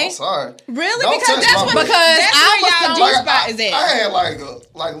 Like, Okay. I'm sorry. Really? Don't Because touch that's my what butt. Because that's I where was y'all so- G-spot is at. I had like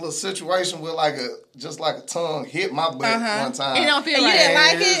a little situation where like a tongue hit my butt one time. It don't feel And you right. didn't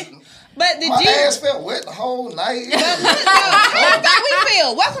like it? But the My G... ass felt wet the whole night. That's how we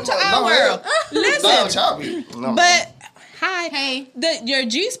feel. Welcome to our world. No, Listen, choppy. No. but... Hi. Hey. Your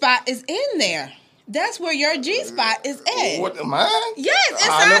G-spot is in there. That's where your G-spot is at. What, mine? Yes, it's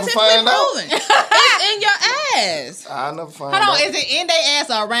I'll never scientifically find out. proven. It's in your ass. I never find Hold out. on, is it in their ass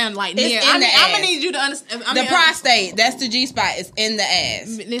or around like It's near? in I'm the gonna ass. need you to understand. The prostate, that's the G-spot, is in the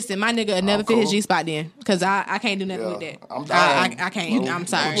ass. Listen, my nigga would never fit his cool. G spot then, cause I can't do nothing Yeah, with that. I'm dying. I can't. No, I'm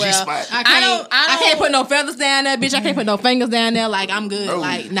sorry. no G-spot. I I can't don't- put no feathers down there, bitch. I can't put no fingers down there. Like I'm good. No.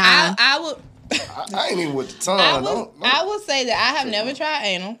 Like nah. I would I ain't even with the tongue. I would say that I have never tried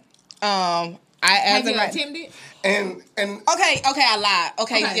anal. Have you Okay, attempted? And I lied.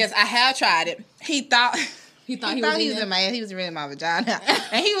 Okay, Okay. yes, I have tried it. He thought He thought he he thought was he in was there. in my ass. He was really in my vagina.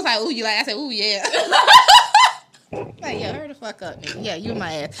 And he was like, ooh, you like? I said, ooh, yeah. Like, yeah, hurry the fuck up, nigga. Yeah, you in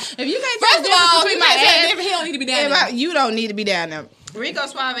my ass. If you can't tell First the of all, difference between you my can't tell the ass difference. He don't need to be down and there. my, you don't need to be down there. Rico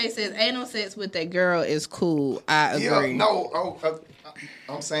Suave says, anal sex with that girl is cool. I agree. yeah, no,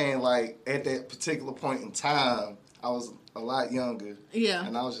 I'm saying like at that particular point in time, I was a lot younger. Yeah.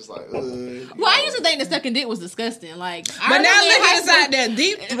 And I was just like, Well, I used to think the sucking dick was disgusting. Like, But now look at inside there,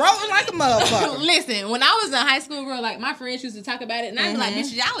 deep throating like a motherfucker. Listen, when I was in high school, girl, like my friends used to talk about it, and I'd be like,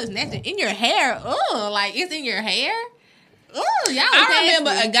 "Bitch, y'all is nasty in your hair. Ugh, like it's in your hair." Ooh, y'all. I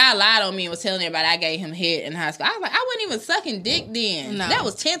remember a guy lied on me and was telling everybody I gave him head in high school. I was like, I wasn't even sucking dick then. No. That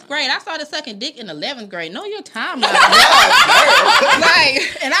was 10th grade. I started sucking dick in 11th grade. Know your timeline. Like,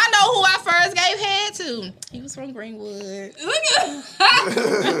 and I know who I first gave head to. He was from Greenwood. Look at.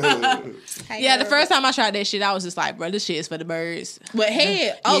 Hey, Yeah, the girl. first time I tried that shit, I was just like, bro, this shit is for the birds. But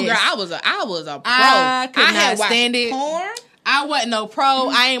head, oh Yes. girl, I was a pro. I could had not watched stand it. porn. I wasn't no pro.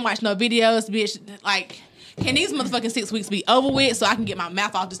 I ain't watched no videos, bitch. Like, can these motherfucking 6 weeks be over with so I can get my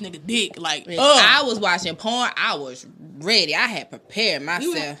mouth off this nigga dick? Like, I was watching porn. I was ready. I had prepared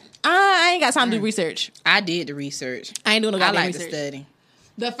myself. I ain't got time to do research. I did the research. I ain't doing no I goddamn like to research. study.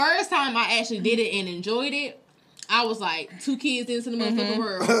 The first time I actually did it and enjoyed it, I was like 2 kids into the motherfucking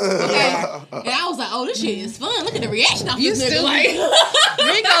world. Okay? And I was like, oh, this shit is fun. Look at the reaction off You this nigga. still Like,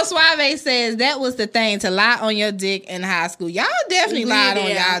 Rico Suave says that was the thing, to lie on your dick in high school. Y'all definitely lied on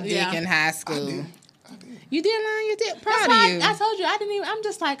Yeah, y'all dick yeah. in high school. I did. You did lie on your dick. Proud that's of why you. I told you, I didn't even, I'm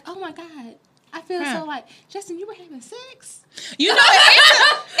just like, oh my God. I feel so like, Justin, you were having sex? You know,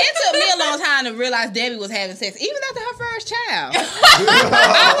 it took me a long time to realize Debbie was having sex, even after her first child.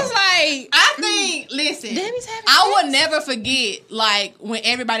 I was like, I think, listen, Debbie's having I sex? will never forget, like, when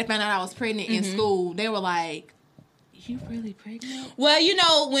everybody found out I was pregnant in school, they were like, you really pregnant? well, you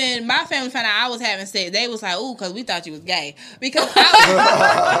know, when my family found out I was having sex, they was like, ooh, because we thought you was gay. Because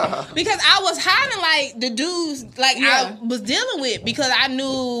I was hiding, like, the dudes, like, Yeah. I was dealing with, because I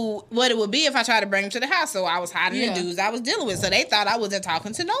knew what it would be if I tried to bring them to the house. So I was hiding Yeah. the dudes I was dealing with. So they thought I wasn't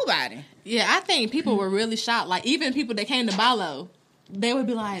talking to nobody. Yeah, I think people were really shocked. Like, even people that came to Balo, they would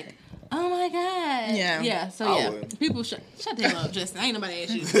be like, oh my God. Yeah. Yeah, so I yeah. wouldn't. People, shut the hell up, Justin. Ain't nobody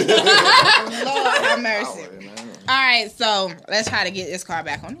asked you. Lord have mercy. Oh, man. All right, so let's try to get this car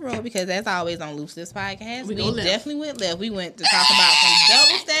back on the road, because as always on Loose This Podcast, we go left. definitely went left. We went to talk about some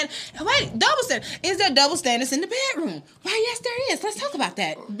double standards. Wait, double standards. Is there double standards in the bedroom? Why, yes, there is. Let's talk about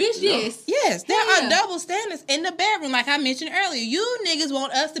that. Bitch, yes. Yes, there Yeah. are double standards in the bedroom, like I mentioned earlier. You niggas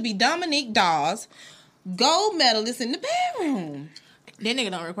want us to be Dominique Dawes, gold medalists in the bedroom. That nigga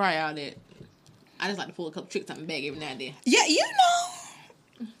don't require all that. I just like to pull a couple tricks out my bag every now and then. Yeah, you know.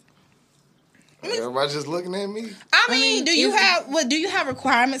 Everybody just looking at me. I mean, do you is- have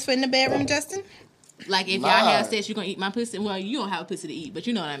requirements for in the bedroom, Justin? Like, if Nah. y'all have sex, you gonna eat my pussy. Well, you don't have a pussy to eat, but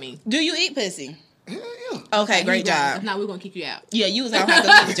you know what I mean. Do you eat pussy? Hell yeah. Okay, great You right. job. If not, we're gonna kick you out. Yeah, you was gonna have to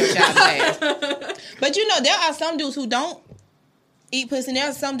look at your child's ass. But you know, there are some dudes who don't eat pussy, and there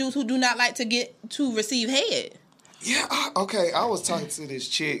are some dudes who do not like to receive head. Yeah, okay. I was talking to this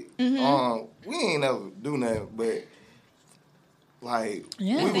chick. Mm-hmm. We ain't ever do nothing, but like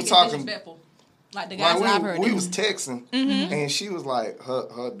Yeah. we They were get talking. disrespectful. Like the guys Like that I've heard. we of. was texting, Mm-hmm. and she was like,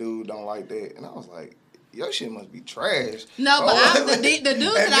 her dude don't like that, and I was like, your shit must be trash. No, but the dudes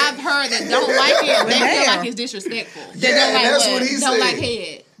that I've heard that don't like it, they feel Damn. like it's disrespectful. Yeah, They don't like that's what he don't said. like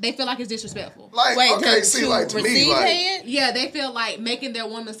head. They feel like it's disrespectful. Like, Wait, okay, to see, like to me, receive like head? Yeah, they feel like making their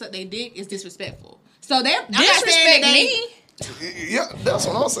woman suck their dick is disrespectful. So they're Disrespect me. yeah, that's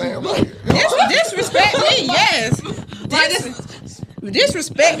what I'm saying. Like, Disrespect me, yes.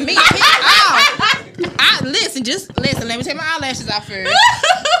 Disrespect me. Listen, let me take my eyelashes off first.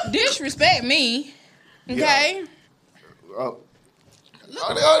 Disrespect me. Okay?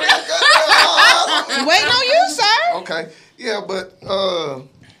 Waiting on you, sir. Okay, yeah, but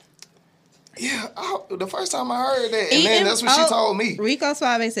the first time I heard that, and then that's what she told me. Rico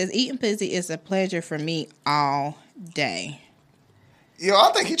Suave says, eating pussy is a pleasure for me all day. Yo,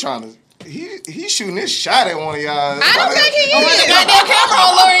 I think he's shooting his shot at one of y'all. I don't think he is. goddamn camera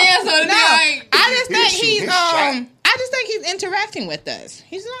all over here, so to be like, I just think shooting his shot. I just think he's interacting with us.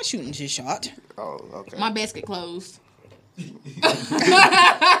 He's not shooting his shot. Oh, okay. my basket closed.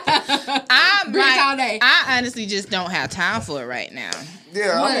 I'm Drink all day. I honestly just don't have time for it right now.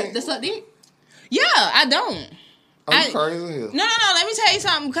 Yeah, What? I mean, The suck dick? Yeah, I don't. I'm crazy as hell. No. Let me tell you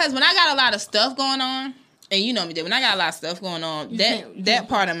something. Because when I got a lot of stuff going on, and you know me, when I got a lot of stuff going on, that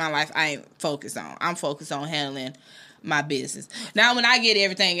part of my life I ain't focused on. I'm focused on handling my business. Now, when I get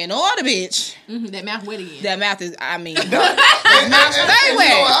everything in order, bitch, That mouth wet again. that mouth is, I mean, And you know what?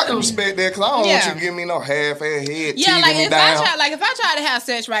 I can respect that because I don't want Yeah. you to give me no half-ass head, yeah, teasing like me if down. I try to have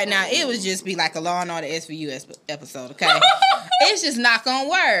sex right now, it would just be like a Law and Order SVU episode. Okay, it's just not gonna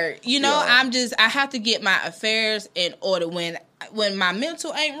work. You know, Yeah. I have to get my affairs in order. When my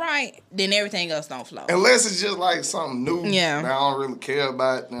mental ain't right, then everything else don't flow. Unless it's just like something new Yeah. that I don't really care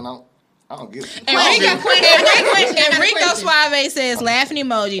about, then I don't get it. And Rico Suave says, laughing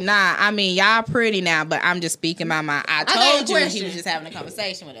emoji. Nah, I mean, y'all pretty now, but I'm just speaking my mind. I got a told you he question. was just having a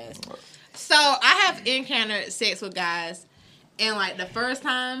conversation with us. So I have encountered sex with guys, and like the first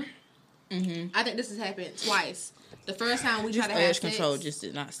time, I think this has happened twice. The first time we This try to have edge control sex, just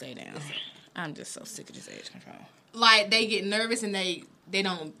did not stay down. I'm just so sick of this edge control. like they get nervous and they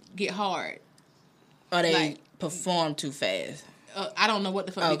don't get hard. Or they Like- perform too fast. I don't know what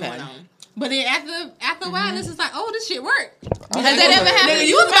the fuck be Okay. going on. But then after a while, this is like, oh, this shit worked. Has that ever happened? Nigga,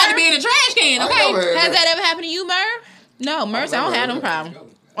 you was about to be in the trash can, I okay? never had Has that ever happened to you, Merv? No, Merv, I don't have them problems.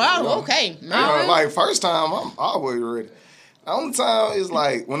 Oh, okay. Like first time, I'm always ready. The only time is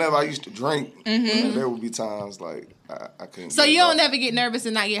like whenever I used to drink, there would be times like I couldn't. So get you it don't up. never get nervous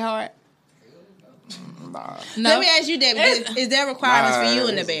and not get hard? Nah. No. Let me ask you, Debbie, is there requirements for you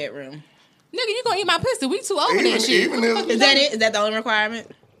in the Nah. bedroom? Nigga, you gonna eat my pussy. We too old for Even that shit. if Is that it? Is that the only requirement?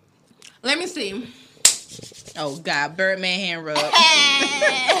 Let me see. Oh, God. Birdman hand rub.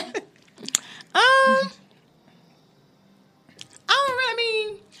 I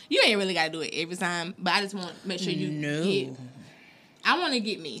mean, you ain't really gotta do it every time, but I just want to make sure you get. I want to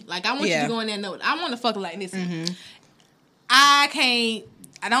get me. Like, I want you to go in there and know. I want to fuck like this. I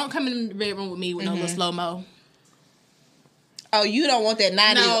don't come in the bedroom with me with no little slow mo. Oh, you don't want that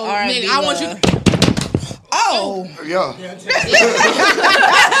 90s No, R&B nigga, I want love. you. Oh, yeah,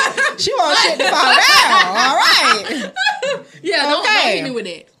 she wants shit to fall down. All right. Yeah, don't hit me with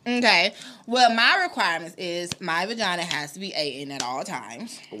it. Okay. Well, my requirements is my vagina has to be eaten at all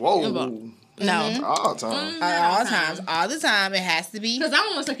times. whoa, No. all time. At all times. All the time. It has to be. Because I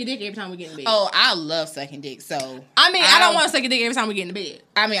don't want to suck your dick every time we get in bed. Oh, I love sucking dick. So I mean, I don't want to suck your dick every time we get in the bed.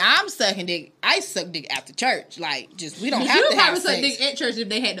 I mean, I'm sucking dick. I suck dick after church. Like, just we don't have You to probably have suck sex. dick at church if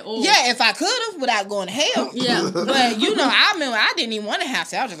they had the oil. Yeah, if I could have without going to hell. Yeah. But you know, I remember I didn't even want to have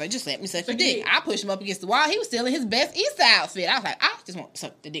sex. I was just like, just let me suck your dick. dick. I pushed him up against the wall. He was still in his best Easter outfit. I was like, I just want to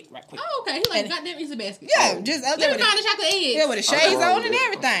suck the dick right quick. Oh, okay. He like, And- goddamn, it's a basket. Yeah, just up there Let with me find the chocolate eggs. yeah, with the shades Okay. on and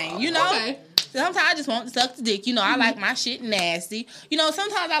everything. You know. Okay. Sometimes I just want to suck the dick. You know, I like my shit nasty. You know,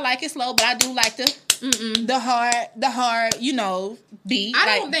 sometimes I like it slow, but I do like the hard, you know, beat.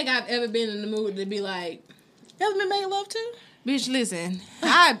 I don't think I've ever been in the mood to be like, You ever been making love to? bitch, listen,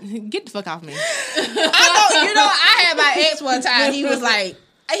 get the fuck off me. I know, you know, I had my ex one time. He was like,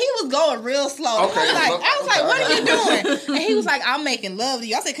 he was going real slow. Okay, I was like, what are you doing? And he was like, I'm making love to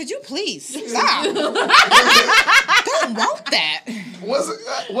you. I said, could you please stop? Don't want that.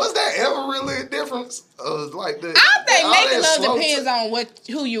 Was that ever really a difference? Like the I think all making that love slow depends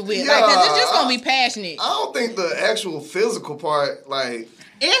on who you with. Yeah, Like, cause it's just gonna be passionate. I don't think the actual physical part, like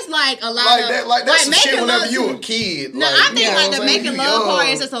It's like a lot like of that, like that's some making shit whenever love- you a kid. No, like, I think you know like what the I'm saying? making You love part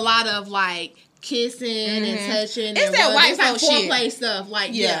young. is just a lot of like kissing and touching. It's and that rubbing. white It's like folk shit. foreplay stuff.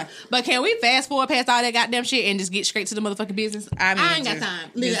 Like Yeah. yeah. But can we fast forward past all that goddamn shit and just get straight to the motherfucking business? I mean, I ain't got just- time.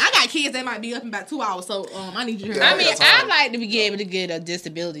 Listen, I got kids that might be up in about 2 hours, so I need you to Yeah. hurry I mean, that's hard. I'd like to be able to get a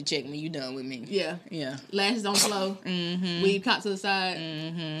disability check when you done with me. Yeah. Yeah. Lashes on flow. Weave caught to the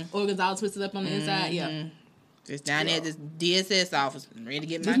side. Organs all twisted up on the inside. Yeah. Just down there at this DSS office, ready to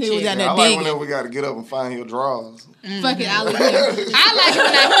get my This nigga was check. down Yeah, I there like digging. whenever we got to get up and find your drawers. Fuck it, I look here.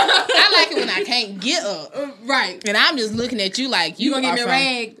 I like it when I can't get up. Right. And I'm just looking at you like you gonna give are me a from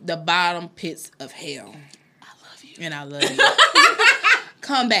rag? the bottom pits of hell. I love you. And I love you.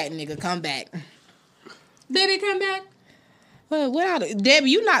 Come back, nigga. Come back. Baby, come back. Well,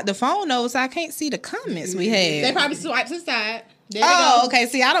 Debbie, you knocked the phone over, so I can't see the comments we had. They probably swiped to the side. There Oh, you go. okay.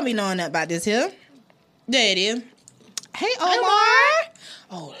 See, I don't be knowing nothing about this here. There it is. Hey, Omar.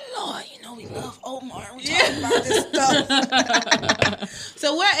 Oh, Lord. You know we love Omar. We talking about this stuff.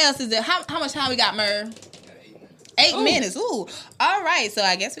 So where else is it? How much time we got, Merv? 8 minutes. Ooh. All right. So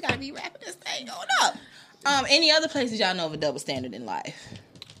I guess we got to be wrapping this thing on up. Any other places y'all know of a double standard in life?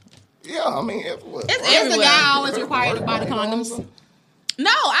 Yeah, I mean, what? It's Is the everywhere. guy always required to buy the condoms?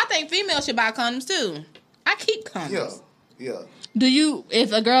 No, I think females should buy condoms too. I keep condoms. Yeah. Do you,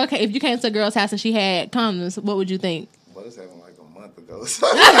 if you came to a girl's house and she had condoms, what would you think? But it's happened like a month ago.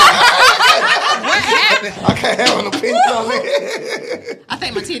 What happened? I can't have an opinion on it. I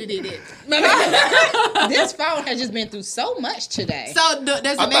think my titty did it. This phone has just been through so much today. So does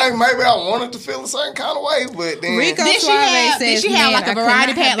it I make? think maybe I wanted to feel a certain kind of way, but then Rico Did she Suave have says, like "Man, a I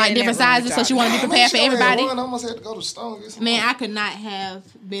variety could not pack, have like been in different that room sizes, so with she y'all." wanted to be prepared for everybody? I almost had to go to the store and get some. Man, I could not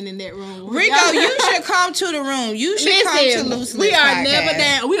have been in that room. Rico, you should come to the room. You should come to Listen, Loose Lips we are Podcast. never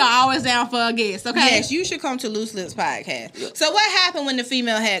down. We are always down for a guest. Okay. Yes, you should come to Loose Lips Podcast. So what happened when the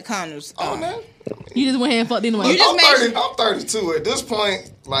female had condoms? Oh man, You just went ahead and fucked anyway. You just I'm made 30. I'm 32 at this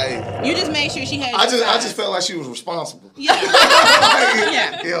point. Like, You just made sure she had. I your size. just felt like she was responsible. Yeah.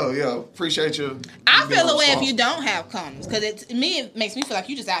 Yeah. Appreciate you. I being feel away if you responsible. don't have condoms because it makes me feel like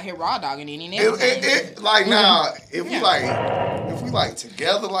you just out here raw dogging it and everything. It like now, if we like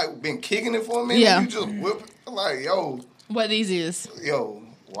together, like been kicking it for a minute, Yeah. you just whip like, what these is? yo,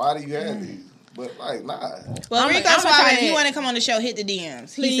 why do you have these? But like, nah. Well, I'm Rico gonna Suave, try if you that. want to come on the show, hit the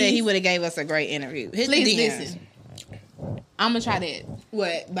DMs. He Please. said he would have gave us a great interview. Hit Please the DMs. listen. I'm gonna try that.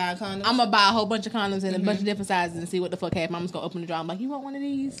 What? Buy condoms? I'm gonna buy a whole bunch of condoms in a bunch of different sizes and see what the fuck happens. I'm just gonna open the drawer. I'm like, you want one of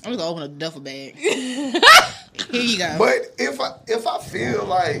these? I'm just gonna open a duffel bag. Here you go. But if I feel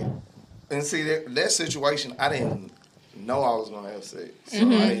like, and see that situation, I didn't know I was gonna have sex. So I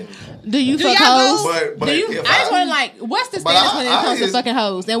didn't. Do you Do fuck y'all hoes? go- But Do you? if I just want to like, what's the status when it comes to fucking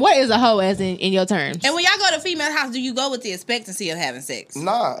hoes? And what is a hoe as in your terms? And when y'all go to a female house, do you go with the expectancy of having sex?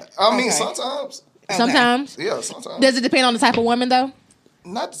 Nah, I mean Okay. sometimes. Okay. Sometimes. Yeah, sometimes. Does it depend on the type of woman though?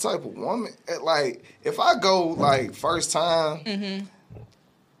 Not the type of woman. Like, if I go like first time,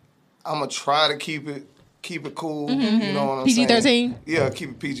 I'm gonna try to keep it cool. You know what I'm saying? PG-13? Yeah, keep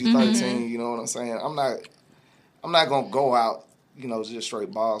it PG-13. You know what I'm saying? I'm not gonna go out, you know, just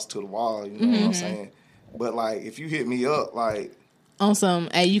straight balls to the wall. You know what I'm saying? But like, if you hit me up, like, On some,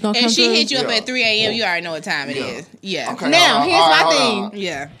 hey, you gonna come If she through? hit you up Yeah. at 3 a.m., you already know what time it Yeah. is. Yeah. okay, Now, all here's right, my hold thing. on.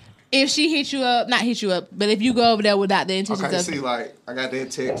 Yeah. If she hit you up, not hit you up, but if you go over there without the intentions Okay, of, see, like, I got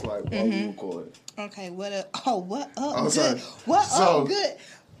that text, like, while you recording. Okay, what up? Oh, what up? Oh, good. sorry. What So, up? Good.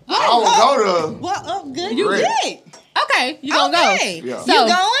 I would go to. What up? Good. You You ready? good? okay, you gonna Okay. go. Yeah. So- You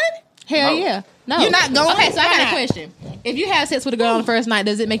going? Hell No. yeah. No. You're not going? Okay, so I Why got a not? question. If you have sex with a girl on the first night,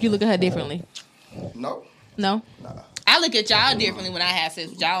 does it make you look at her differently? No. No? I look at y'all differently when I have sex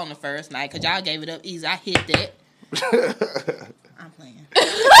with y'all on the first night because y'all gave it up easy. I hit that. I'm playing.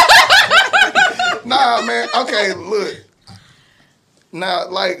 Nah, man. Okay, look. Now,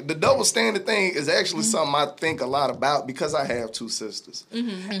 like, the double standard thing is actually something I think a lot about because I have two sisters.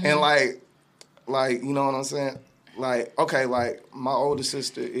 And, like, you know what I'm saying? Like, okay, like, my older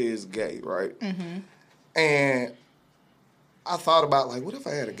sister is gay, right? And I thought about, like, what if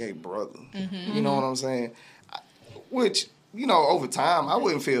I had a gay brother? You know what I'm saying? Which, you know, over time, I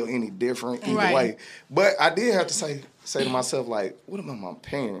wouldn't feel any different either Right. way. But I did have to say to myself, like, what about my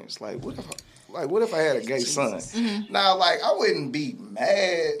parents? Like, what if I had a gay son? Now, like, I wouldn't be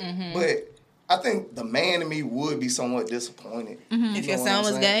mad, but I think the man in me would be somewhat disappointed. If your know what son I'm was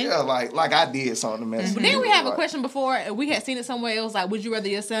saying? gay? Yeah, like I did something to mess with Didn't you, we have a like- question before? We had seen it somewhere. It was like, would you rather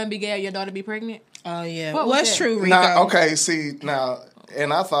your son be gay or your daughter be pregnant? Oh, yeah. What was What's that? true, Rico? Now, okay, see, now,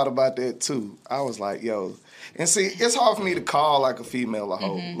 and I thought about that too. I was like, yo, and see, it's hard for me to call like a female a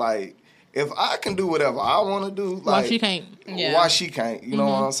hoe. Like, if I can do whatever I want to do, like, she can't? Yeah. Why she can't? You know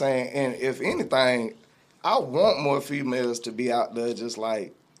what I'm saying? And if anything, I want more females to be out there just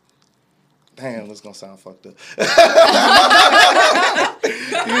like, damn, this gonna sound fucked up.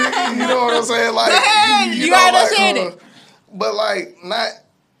 you know what I'm saying? Like, You know, already like, said it. But like, not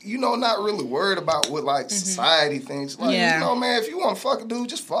really worried about what like society thinks. Like, Yeah. you know, man, if you want to fuck a dude,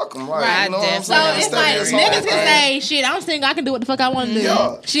 just fuck him. Like, Right, you know what I'm So saying? it's Instead like of this whole niggas can thing. say, shit, I'm single, I can do what the fuck I want to do.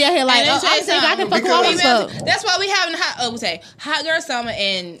 Yeah. She out here like, And let me oh, tell I'm you single, I can fuck something. who I want to Females- fuck. That's why we having Hot Girl Summer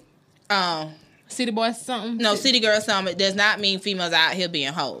and City Boys something? no City Girl Summer does not mean females out here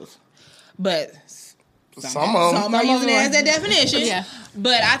being hoes, but Some of them. some are using it as that definition. Yeah.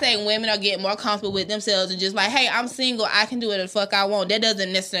 But I think women are getting more comfortable with themselves and just like, hey, I'm single, I can do what the fuck I want. That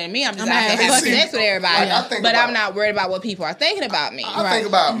doesn't necessarily mean I'm just I'm out here having having sex. sex with everybody. Like, I think but about- I'm not worried about what people are thinking about me. I think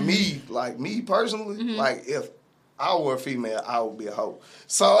about me, like me personally, like if I were a female, I would be a hoe.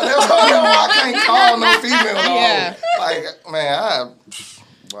 So that's why I can't call no female a hoe. Yeah. Like, man,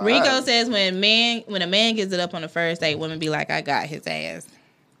 Rico says when a man gives it up on the first date, women be like, I got his ass.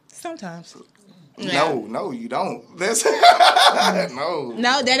 Sometimes. No, you don't. That's no.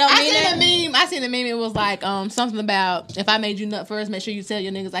 No, they don't mean that. I seen the meme. It was like something about if I made you nut first, make sure you tell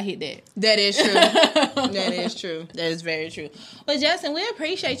your niggas I hit that. That is true. That is true. That is very true. Well, Justin, we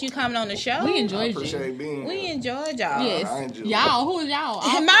appreciate you coming on the show. We I enjoyed you. appreciate being We here. enjoyed y'all. Yes. I enjoyed Y'all, who is y'all?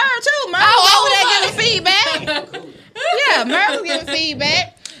 And Myra too. Myra over there giving feedback. Yeah, Myra's giving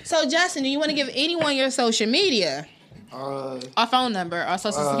feedback. So, Justin, do you want to give anyone your social media? Our phone number, our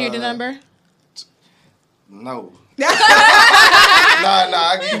social security number. No. Nah,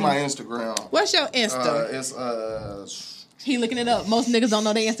 I give you my Instagram. What's your Insta? It's He looking it up. Most niggas don't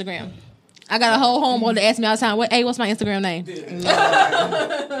know their Instagram. I got a whole homeboy that asks me all the time, what's my Instagram name?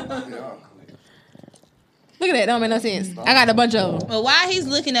 yeah. Look at that. Don't make no sense. I got a bunch of them. Well, while he's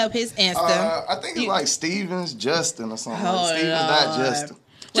looking up his Insta, I think it's like Stevens Justin or something. Oh, Like Stevens Lord. Justin.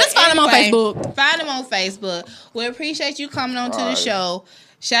 Just find him on Facebook. Find him on Facebook. We appreciate you coming on to the All right. show.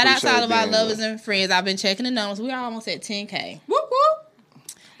 Shout out to Appreciate all of our being lovers here. and friends. I've been checking the numbers. We are almost at 10K. Whoop, whoop.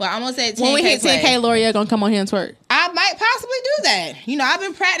 We're almost at 10K. When we hit play. 10K, L'Oreal gonna come on here and twerk. I might possibly do that. You know, I've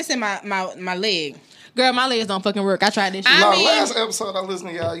been practicing my leg. Girl, my legs don't fucking work. I tried this shit. Last episode I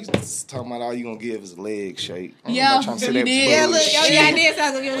listened to y'all, you just talking about all you gonna give is a leg shake. Yeah, trying to say you that did. Yeah, look, bullshit. I did. So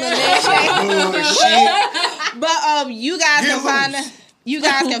I was gonna give you a little leg shake. But you guys Get can find loose. us. You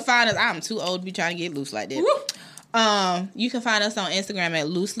guys can find us. I'm too old to be trying to get loose like that. You can find us on Instagram at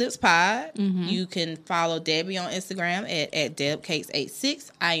Loose Lips Pod. You can follow Debbie on Instagram at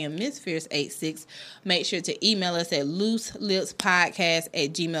DebCakes86. I am Miss Fierce86. Make sure to email us at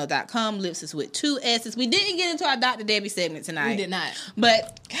looselipspodcast@gmail.com. Lips is with 2 S's. We didn't get into our Dr. Debbie segment tonight. We did not.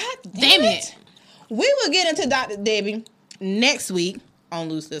 But God damn it. We will get into Dr. Debbie next week on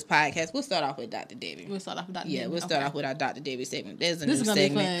Loose Lips Podcast. We'll start off with Dr. Debbie. We'll start off with Dr. Yeah, Debbie. we'll start off with our Dr. Debbie segment. There's a This new is gonna be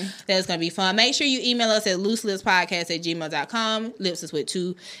segment. fun. That's going to be fun. Make sure you email us at looselipspodcast@gmail.com. Lips is with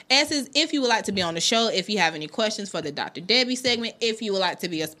 2 S's. If you would like to be on the show, if you have any questions for the Dr. Debbie segment, if you would like to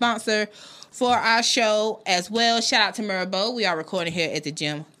be a sponsor for our show as well, shout out to Mirabeau. We are recording here at the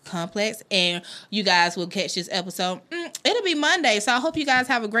Gym Complex, and you guys will catch this episode. It'll be Monday, so I hope you guys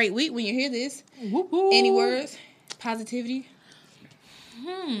have a great week when you hear this. Woo-hoo. Any words? Positivity?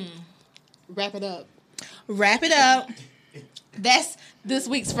 Wrap it up. Wrap it up. That's this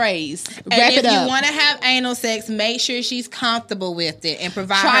week's phrase. And Wrap if it up. you want to have anal sex, make sure she's comfortable with it and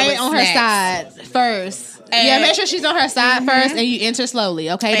provide Try her it with on snacks. her side first. And- Yeah, make sure she's on her side first, and you enter slowly.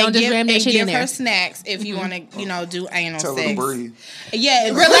 Okay, don't just ram that shit in give there. her snacks if you want to, do anal Tell sex. her to breathe. Yeah,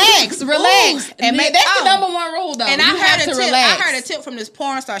 Relax. And make That's the number one rule, though. And You I have heard to a tip. relax. I heard a tip from this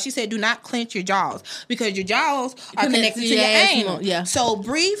porn star. She said, "Do not clench your jaws because your jaws are Connected connected to to your your ass anal." more, yeah. So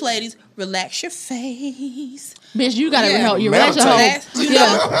breathe, ladies. Relax your face. Bitch, you gotta Yeah. relax your whole. Relax,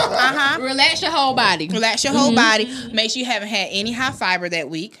 Relax your whole body. Relax your whole body. Make sure you haven't had any high fiber that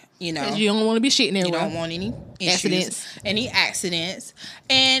week. You don't want to be shitting You everywhere. don't want any issues, Accidents. any accidents.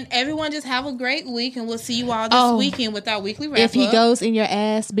 And everyone just have a great week, and we'll see you all this weekend with our weekly wrap If he up. goes in your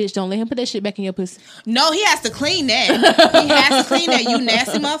ass, bitch, don't let him put that shit back in your pussy. No, he has to clean that. He has to clean that, you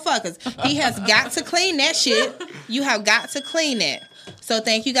nasty motherfuckers. He has got to clean that shit. You have got to clean that. So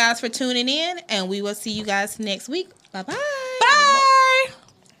thank you guys for tuning in, and we will see you guys next week. Bye-bye.